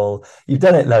at all. You've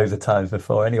done it loads of times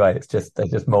before anyway. There's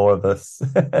just more of us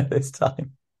this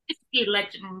time. Just a few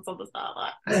legends on the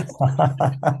start.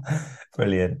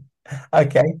 Brilliant.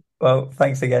 Okay. Well,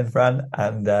 thanks again, Fran,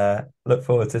 and look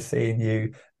forward to seeing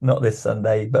you not this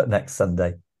Sunday, but next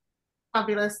Sunday.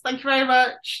 Fabulous. Thank you very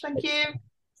much. Thank you.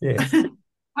 Cheers.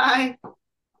 Bye.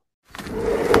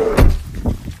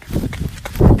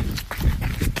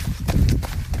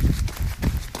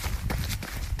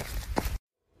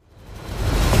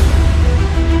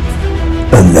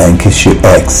 A Lancashire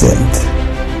accent.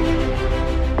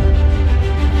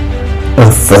 A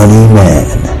funny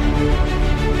man.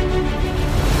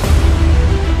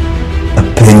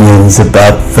 Opinions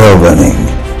about fell running.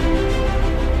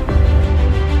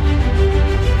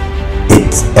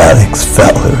 It's Alex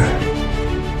Fowler.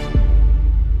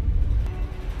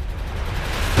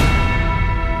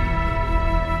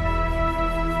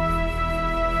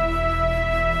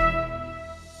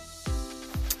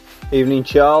 Evening,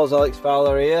 Charles. Alex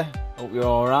Fowler here. Hope you're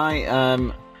all right.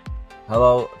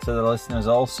 Hello to the listeners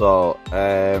also.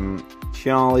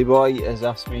 Charlie Boy has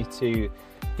asked me to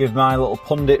give my little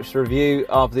pundits review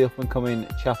of the up-and-coming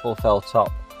Chapelfell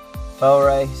Top Fell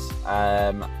race.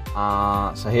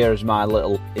 So here is my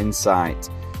little insight.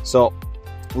 So,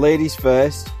 ladies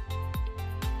first.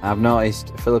 I've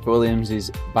noticed Philippa Williams is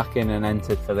back in and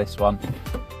entered for this one.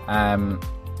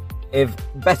 If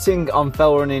betting on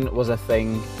fell running was a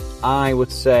thing, I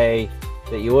would say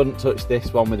that you wouldn't touch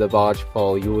this one with a barge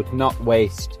pole. You would not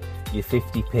waste your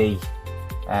 50p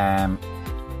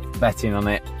betting on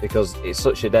it, because it's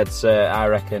such a dead cert. I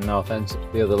reckon, no offence to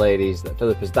the other ladies, that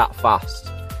Philippa's that fast.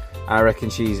 I reckon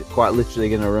she's quite literally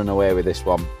going to run away with this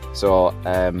one. So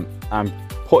I'm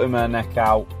putting my neck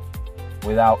out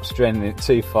without straining it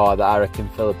too far that I reckon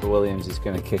Philippa Williams is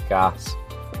going to kick ass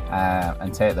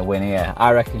and take the win here.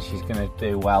 I reckon she's going to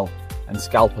do well and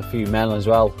scalp a few men as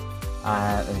well.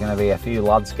 There's going to be a few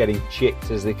lads getting chicked,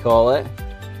 as they call it,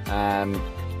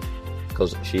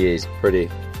 because she is pretty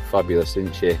fabulous,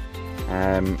 isn't she?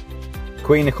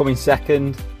 Queen are coming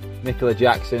second. Nicola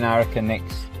Jackson, I reckon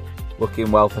Nick's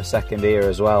looking well for second here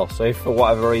as well. So if for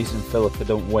whatever reason Philippa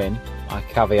don't win, my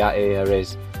caveat here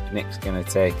is Nick's going to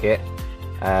take it.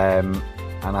 And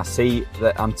I see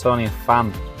that Antonia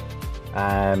Fan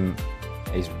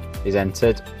is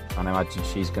entered, and I imagine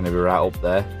she's going to be right up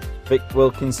there. Vic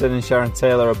Wilkinson and Sharon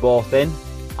Taylor are both in.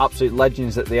 Absolute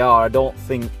legends that they are. I don't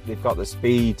think they've got the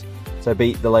speed to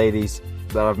beat the ladies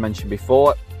that I've mentioned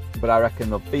before, but I reckon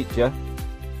they'll feature.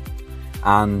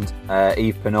 And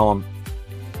Eve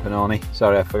Pennoni,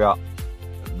 sorry, I forgot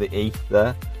the E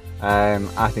there.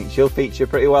 I think she'll feature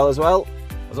pretty well as well.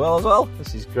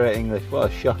 This is great English. What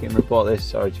a shocking report this.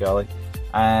 Sorry, Charlie.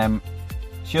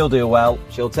 She'll do well.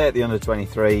 She'll take the under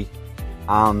 23,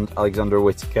 and Alexandra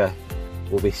Whitaker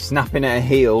will be snapping at her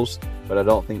heels, but I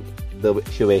don't think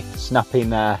she'll be snapping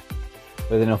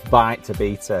with enough bite to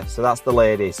beat her. So that's the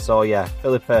ladies. So yeah,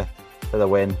 Philippa for the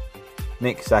win,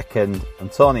 Nick second,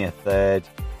 Antonia third.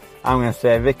 I'm going to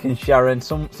say Vic and Sharon.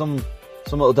 Some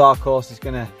little dark horse is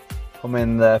going to come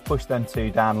in there, push them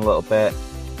two down a little bit.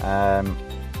 Yeah,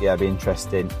 it'll be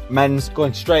interesting. Men's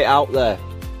going straight out there.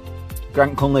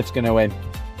 Grant Cunliffe's going to win.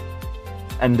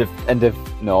 End of.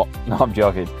 No, I'm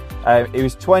joking. He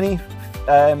was 20.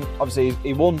 Obviously,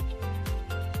 he won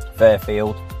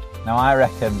Fairfield. Now, I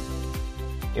reckon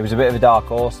it was a bit of a dark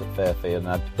horse at Fairfield, and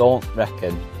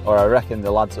I reckon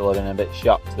the lads will have been a bit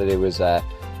shocked that he was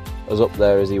up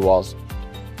there as he was.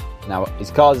 Now, his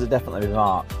cars are definitely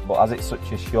marked, but as it's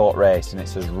such a short race and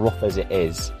it's as rough as it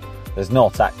is, there's no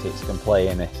tactics can play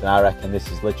in this, and I reckon this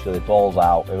is literally balls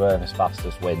out, whoever's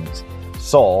fastest wins.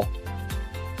 So,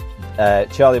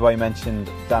 Charlie Boy mentioned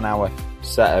Dan Hour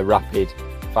set a rapid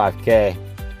 5k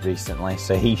recently,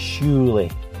 so he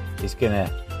surely is going to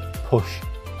push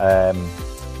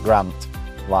Grant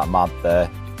like mad there.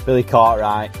 Billy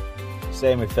Cartwright,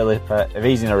 same with Philippa. If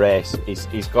he's in a race,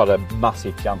 he's got a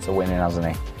massive chance of winning, hasn't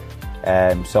he?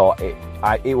 So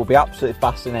it will be absolutely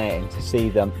fascinating to see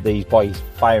these boys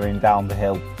firing down the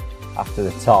hill after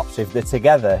the top. So if they're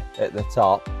together at the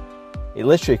top, it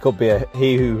literally could be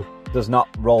he who does not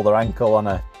roll their ankle on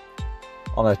a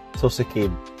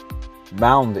tussocky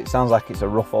mound. It sounds like it's a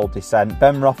rough old descent.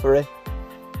 Ben Roffery,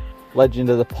 legend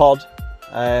of the pod,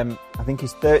 I think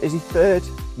he's third. Is he third?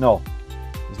 No,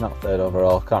 he's not third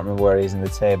overall. Can't remember where he is in the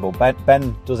table.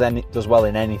 Ben does well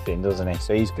in anything, doesn't he?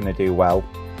 So he's going to do well.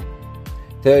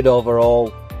 Third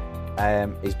overall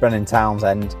is Brennan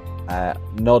Townsend.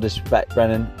 No disrespect,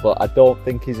 Brennan, but I don't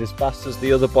think he's as fast as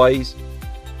the other boys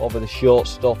over the short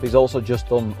stuff. He's also just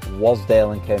done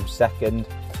Wasdale and came second.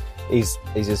 He's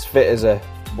as fit as a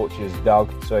butcher's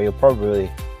dog, so he'll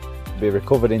probably be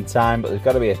recovered in time, but there's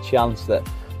got to be a chance that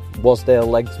Wasdale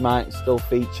legs might still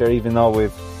feature, even though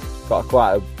we've got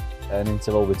quite an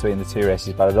interval between the two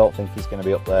races, but I don't think he's going to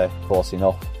be up there close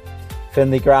enough.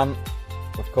 Finley Grant,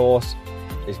 of course,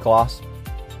 is class,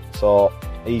 so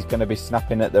he's going to be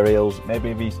snapping at the reels.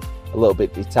 Maybe if he's a little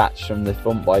bit detached from the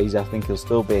front boys, I think he'll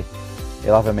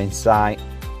have him in sight,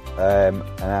 and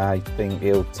I think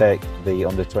he'll take the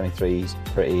under-23s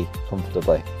pretty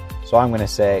comfortably. So I'm going to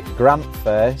say Grant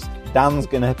first, Dan's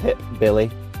going to pit Billy,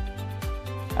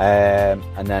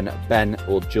 and then Ben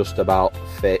will just about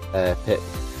pit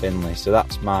Finley. So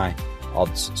that's my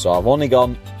odds. So I've only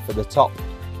gone for the top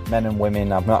men and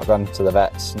women. I've not gone to the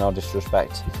vets, no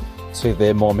disrespect to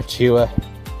the more mature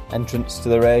entrants to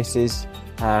the races.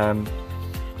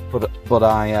 But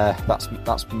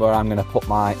that's where I'm going to put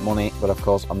my money. But of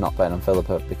course, I'm not betting on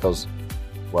Philippa because,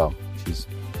 well, she's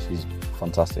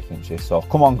fantastic, isn't she? So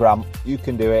come on, Grant, you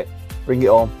can do it. Bring it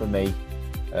home for me.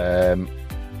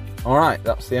 All right,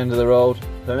 that's the end of the road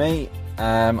for me.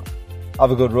 Have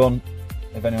a good run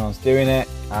if anyone's doing it,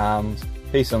 and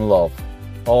peace and love.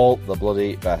 All the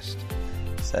bloody best.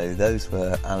 So those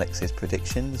were Alex's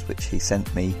predictions, which he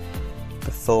sent me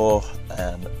before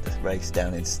the race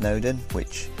down in Snowdon,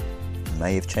 which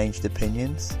may have changed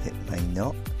opinions, it may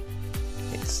not.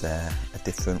 It's a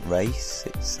different race,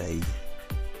 it's a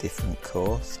different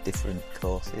course, different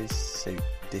courses suit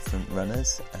different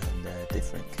runners, and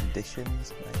different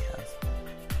conditions may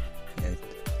have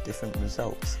different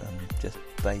results. I'm just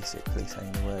basically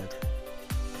saying the word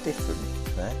different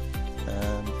there.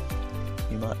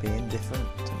 You might be indifferent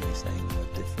to me saying the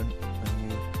word different,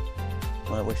 and you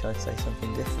might wish I'd say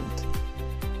something different.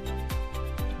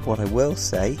 What I will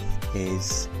say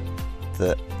is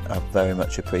that I very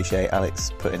much appreciate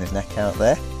Alex putting his neck out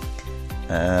there.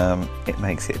 It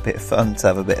makes it a bit fun to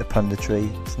have a bit of punditry.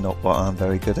 It's not what I'm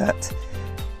very good at,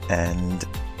 and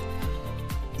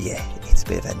yeah, it's a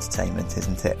bit of entertainment,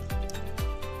 isn't it?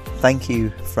 Thank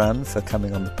you, Fran, for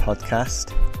coming on the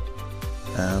podcast.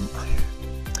 I'm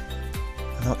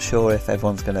not sure if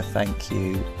everyone's going to thank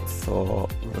you for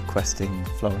requesting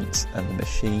Florence and the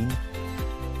Machine.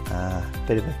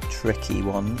 Bit of a tricky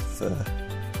one for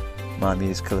my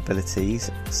musical abilities,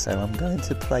 so I'm going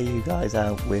to play you guys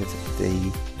out with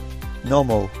the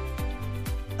normal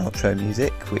outro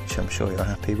music, which I'm sure you're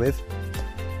happy with,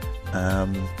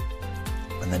 and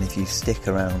then if you stick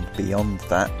around beyond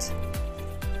that,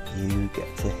 you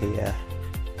get to hear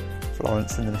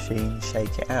Florence and the Machine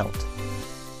Shake It Out.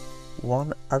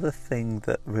 One other thing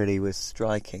that really was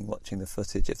striking watching the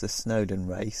footage of the Snowdon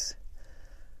race,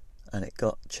 and it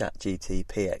got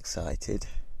ChatGTP excited,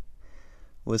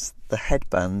 was the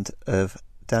headband of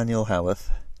Daniel Howarth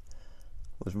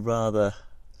was rather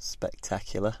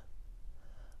spectacular.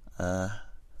 I'd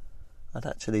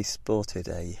actually sported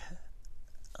a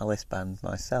Alice band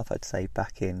myself, I'd say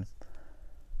back in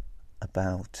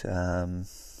about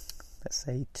let's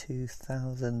say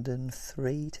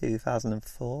 2003,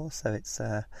 2004, so it's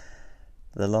the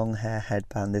long hair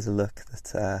headband is a look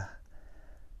that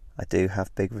I do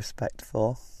have big respect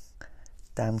for.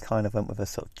 Dan kind of went with a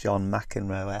sort of John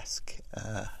McEnroe-esque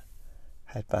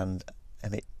headband,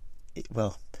 and it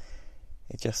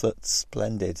just looked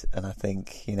splendid. And I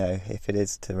think, if it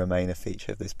is to remain a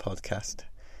feature of this podcast,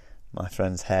 my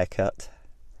friend's haircut,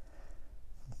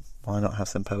 why not have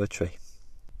some poetry?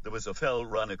 There was a fell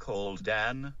runner called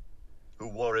Dan, who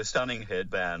wore a stunning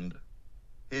headband.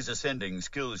 His ascending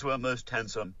skills were most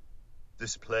handsome,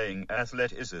 displaying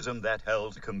athleticism that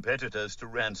held competitors to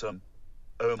ransom.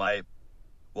 Oh my,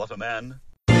 what a man.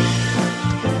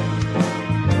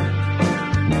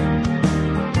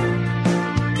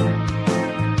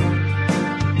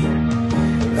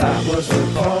 That was the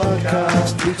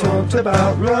podcast. We talked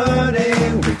about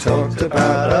running, we talked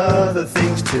about other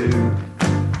things too.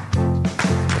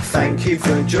 Thank you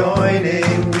for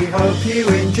joining, we hope you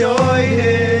enjoyed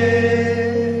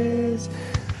it.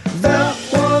 That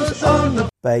was on the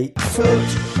Bait. foot.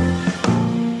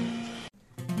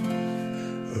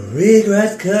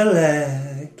 Regrets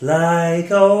collect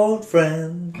like old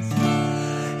friends,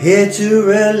 here to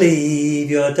relieve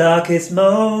your darkest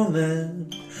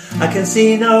moment. I can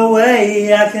see no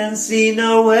way,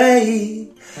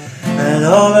 and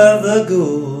all of the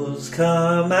ghouls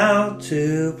come out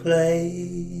to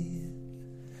play.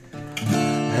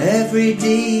 Every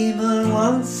demon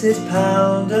wants his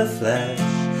pound of flesh,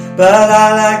 but I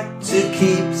like to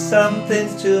keep some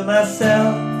things to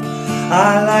myself.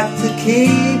 I like to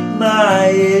keep my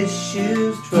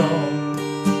issues drawn.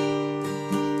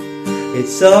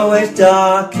 It's always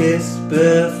darkest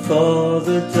before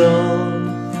the dawn.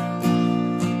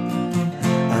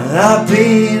 And I've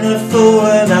been a fool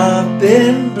and I've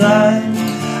been blind.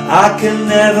 I can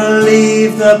never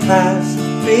leave the past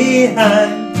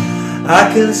behind. I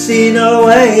can see no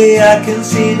way, I can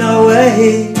see no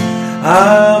way.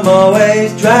 I'm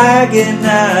always dragging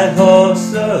that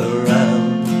horse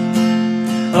around.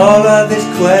 All of his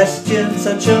questions,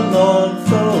 such a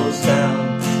mournful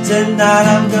sound. Tonight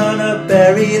I'm gonna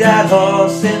bury that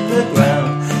horse in the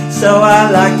ground. So I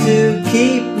like to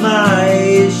keep my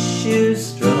issues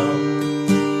strong.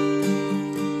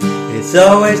 It's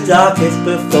always darkest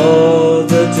before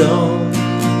the dawn.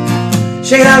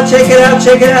 Shake it out, shake it out,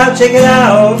 shake it out, shake it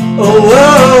out. Oh,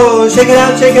 whoa. Shake it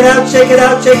out, shake it out, shake it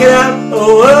out, shake it out.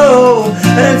 Oh, whoa.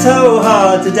 And it's so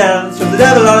hard to dance with the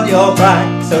devil on your back.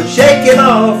 So shake him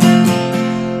off.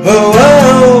 Oh,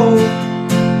 whoa.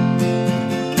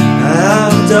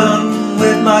 I'm done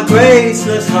with my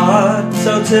graceless heart.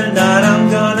 So tonight I'm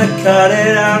gonna cut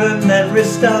it out and then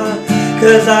restart.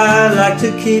 'Cause I like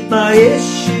to keep my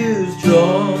issues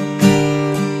drawn.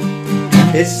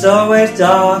 It's always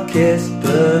darkest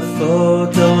before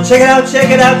dawn. Shake it out,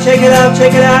 shake it out, shake it out,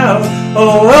 shake it out.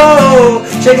 Oh, whoa.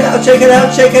 Shake it out, shake it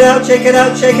out, shake it out, shake it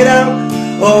out, shake it out.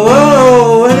 Oh,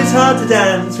 whoa. And it's hard to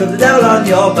dance with the devil on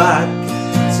your back.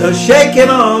 So shake him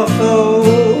off. Oh,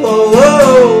 oh,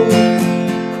 whoa.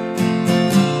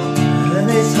 And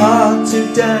it's hard to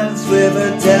dance with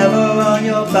a devil on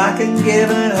your back. And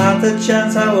given half the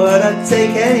chance, I would I'd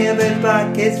take any of it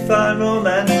back. It's fine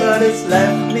romance, but it's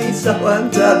left me so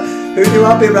undone. Who do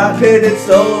I be rapping? It's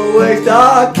always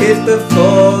darkest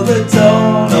before the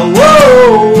dawn. Oh, whoa,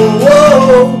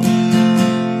 whoa.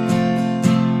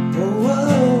 Oh, whoa,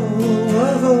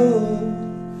 whoa.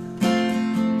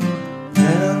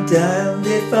 And I'm damned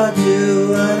if I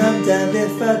do, and I'm damned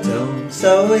if I don't.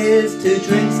 So here's 2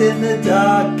 drinks in the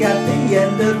dark at the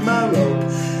end of my rope.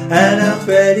 And I'm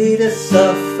ready to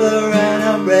suffer, and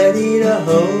I'm ready to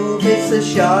hope. It's a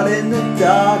shot in the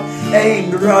dark,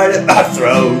 aimed right at my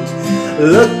throat.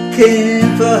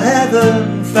 Looking for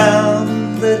heaven,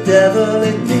 found the devil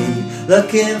in me.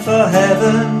 Looking for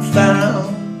heaven,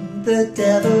 found the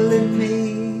devil in me.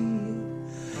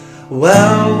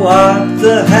 Well, what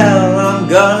the hell, I'm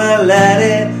gonna let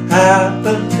it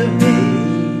happen to me.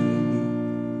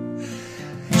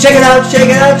 Shake it out, shake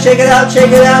it out, shake it out,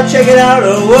 shake it out, shake it out,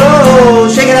 oh, whoa.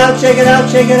 Shake it out, shake it out,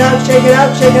 shake it out, shake it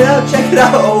out, shake it out, shake it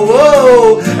out, oh,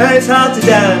 whoa. And it's hard to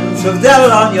dance with the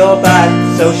devil on your back,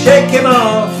 so shake him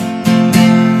off,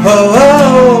 oh,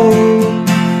 whoa.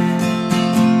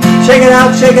 Shake it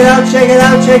out, shake it out, shake it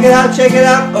out, shake it out, shake it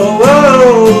out, oh,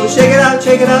 whoa. Shake it out,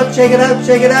 shake it out, shake it out,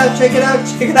 shake it out, shake it out,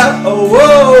 shake it out, oh,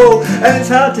 whoa. And it's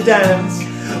hard to dance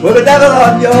with the devil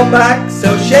on your back,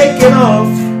 so shake him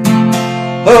off.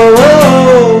 Oh,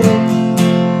 oh,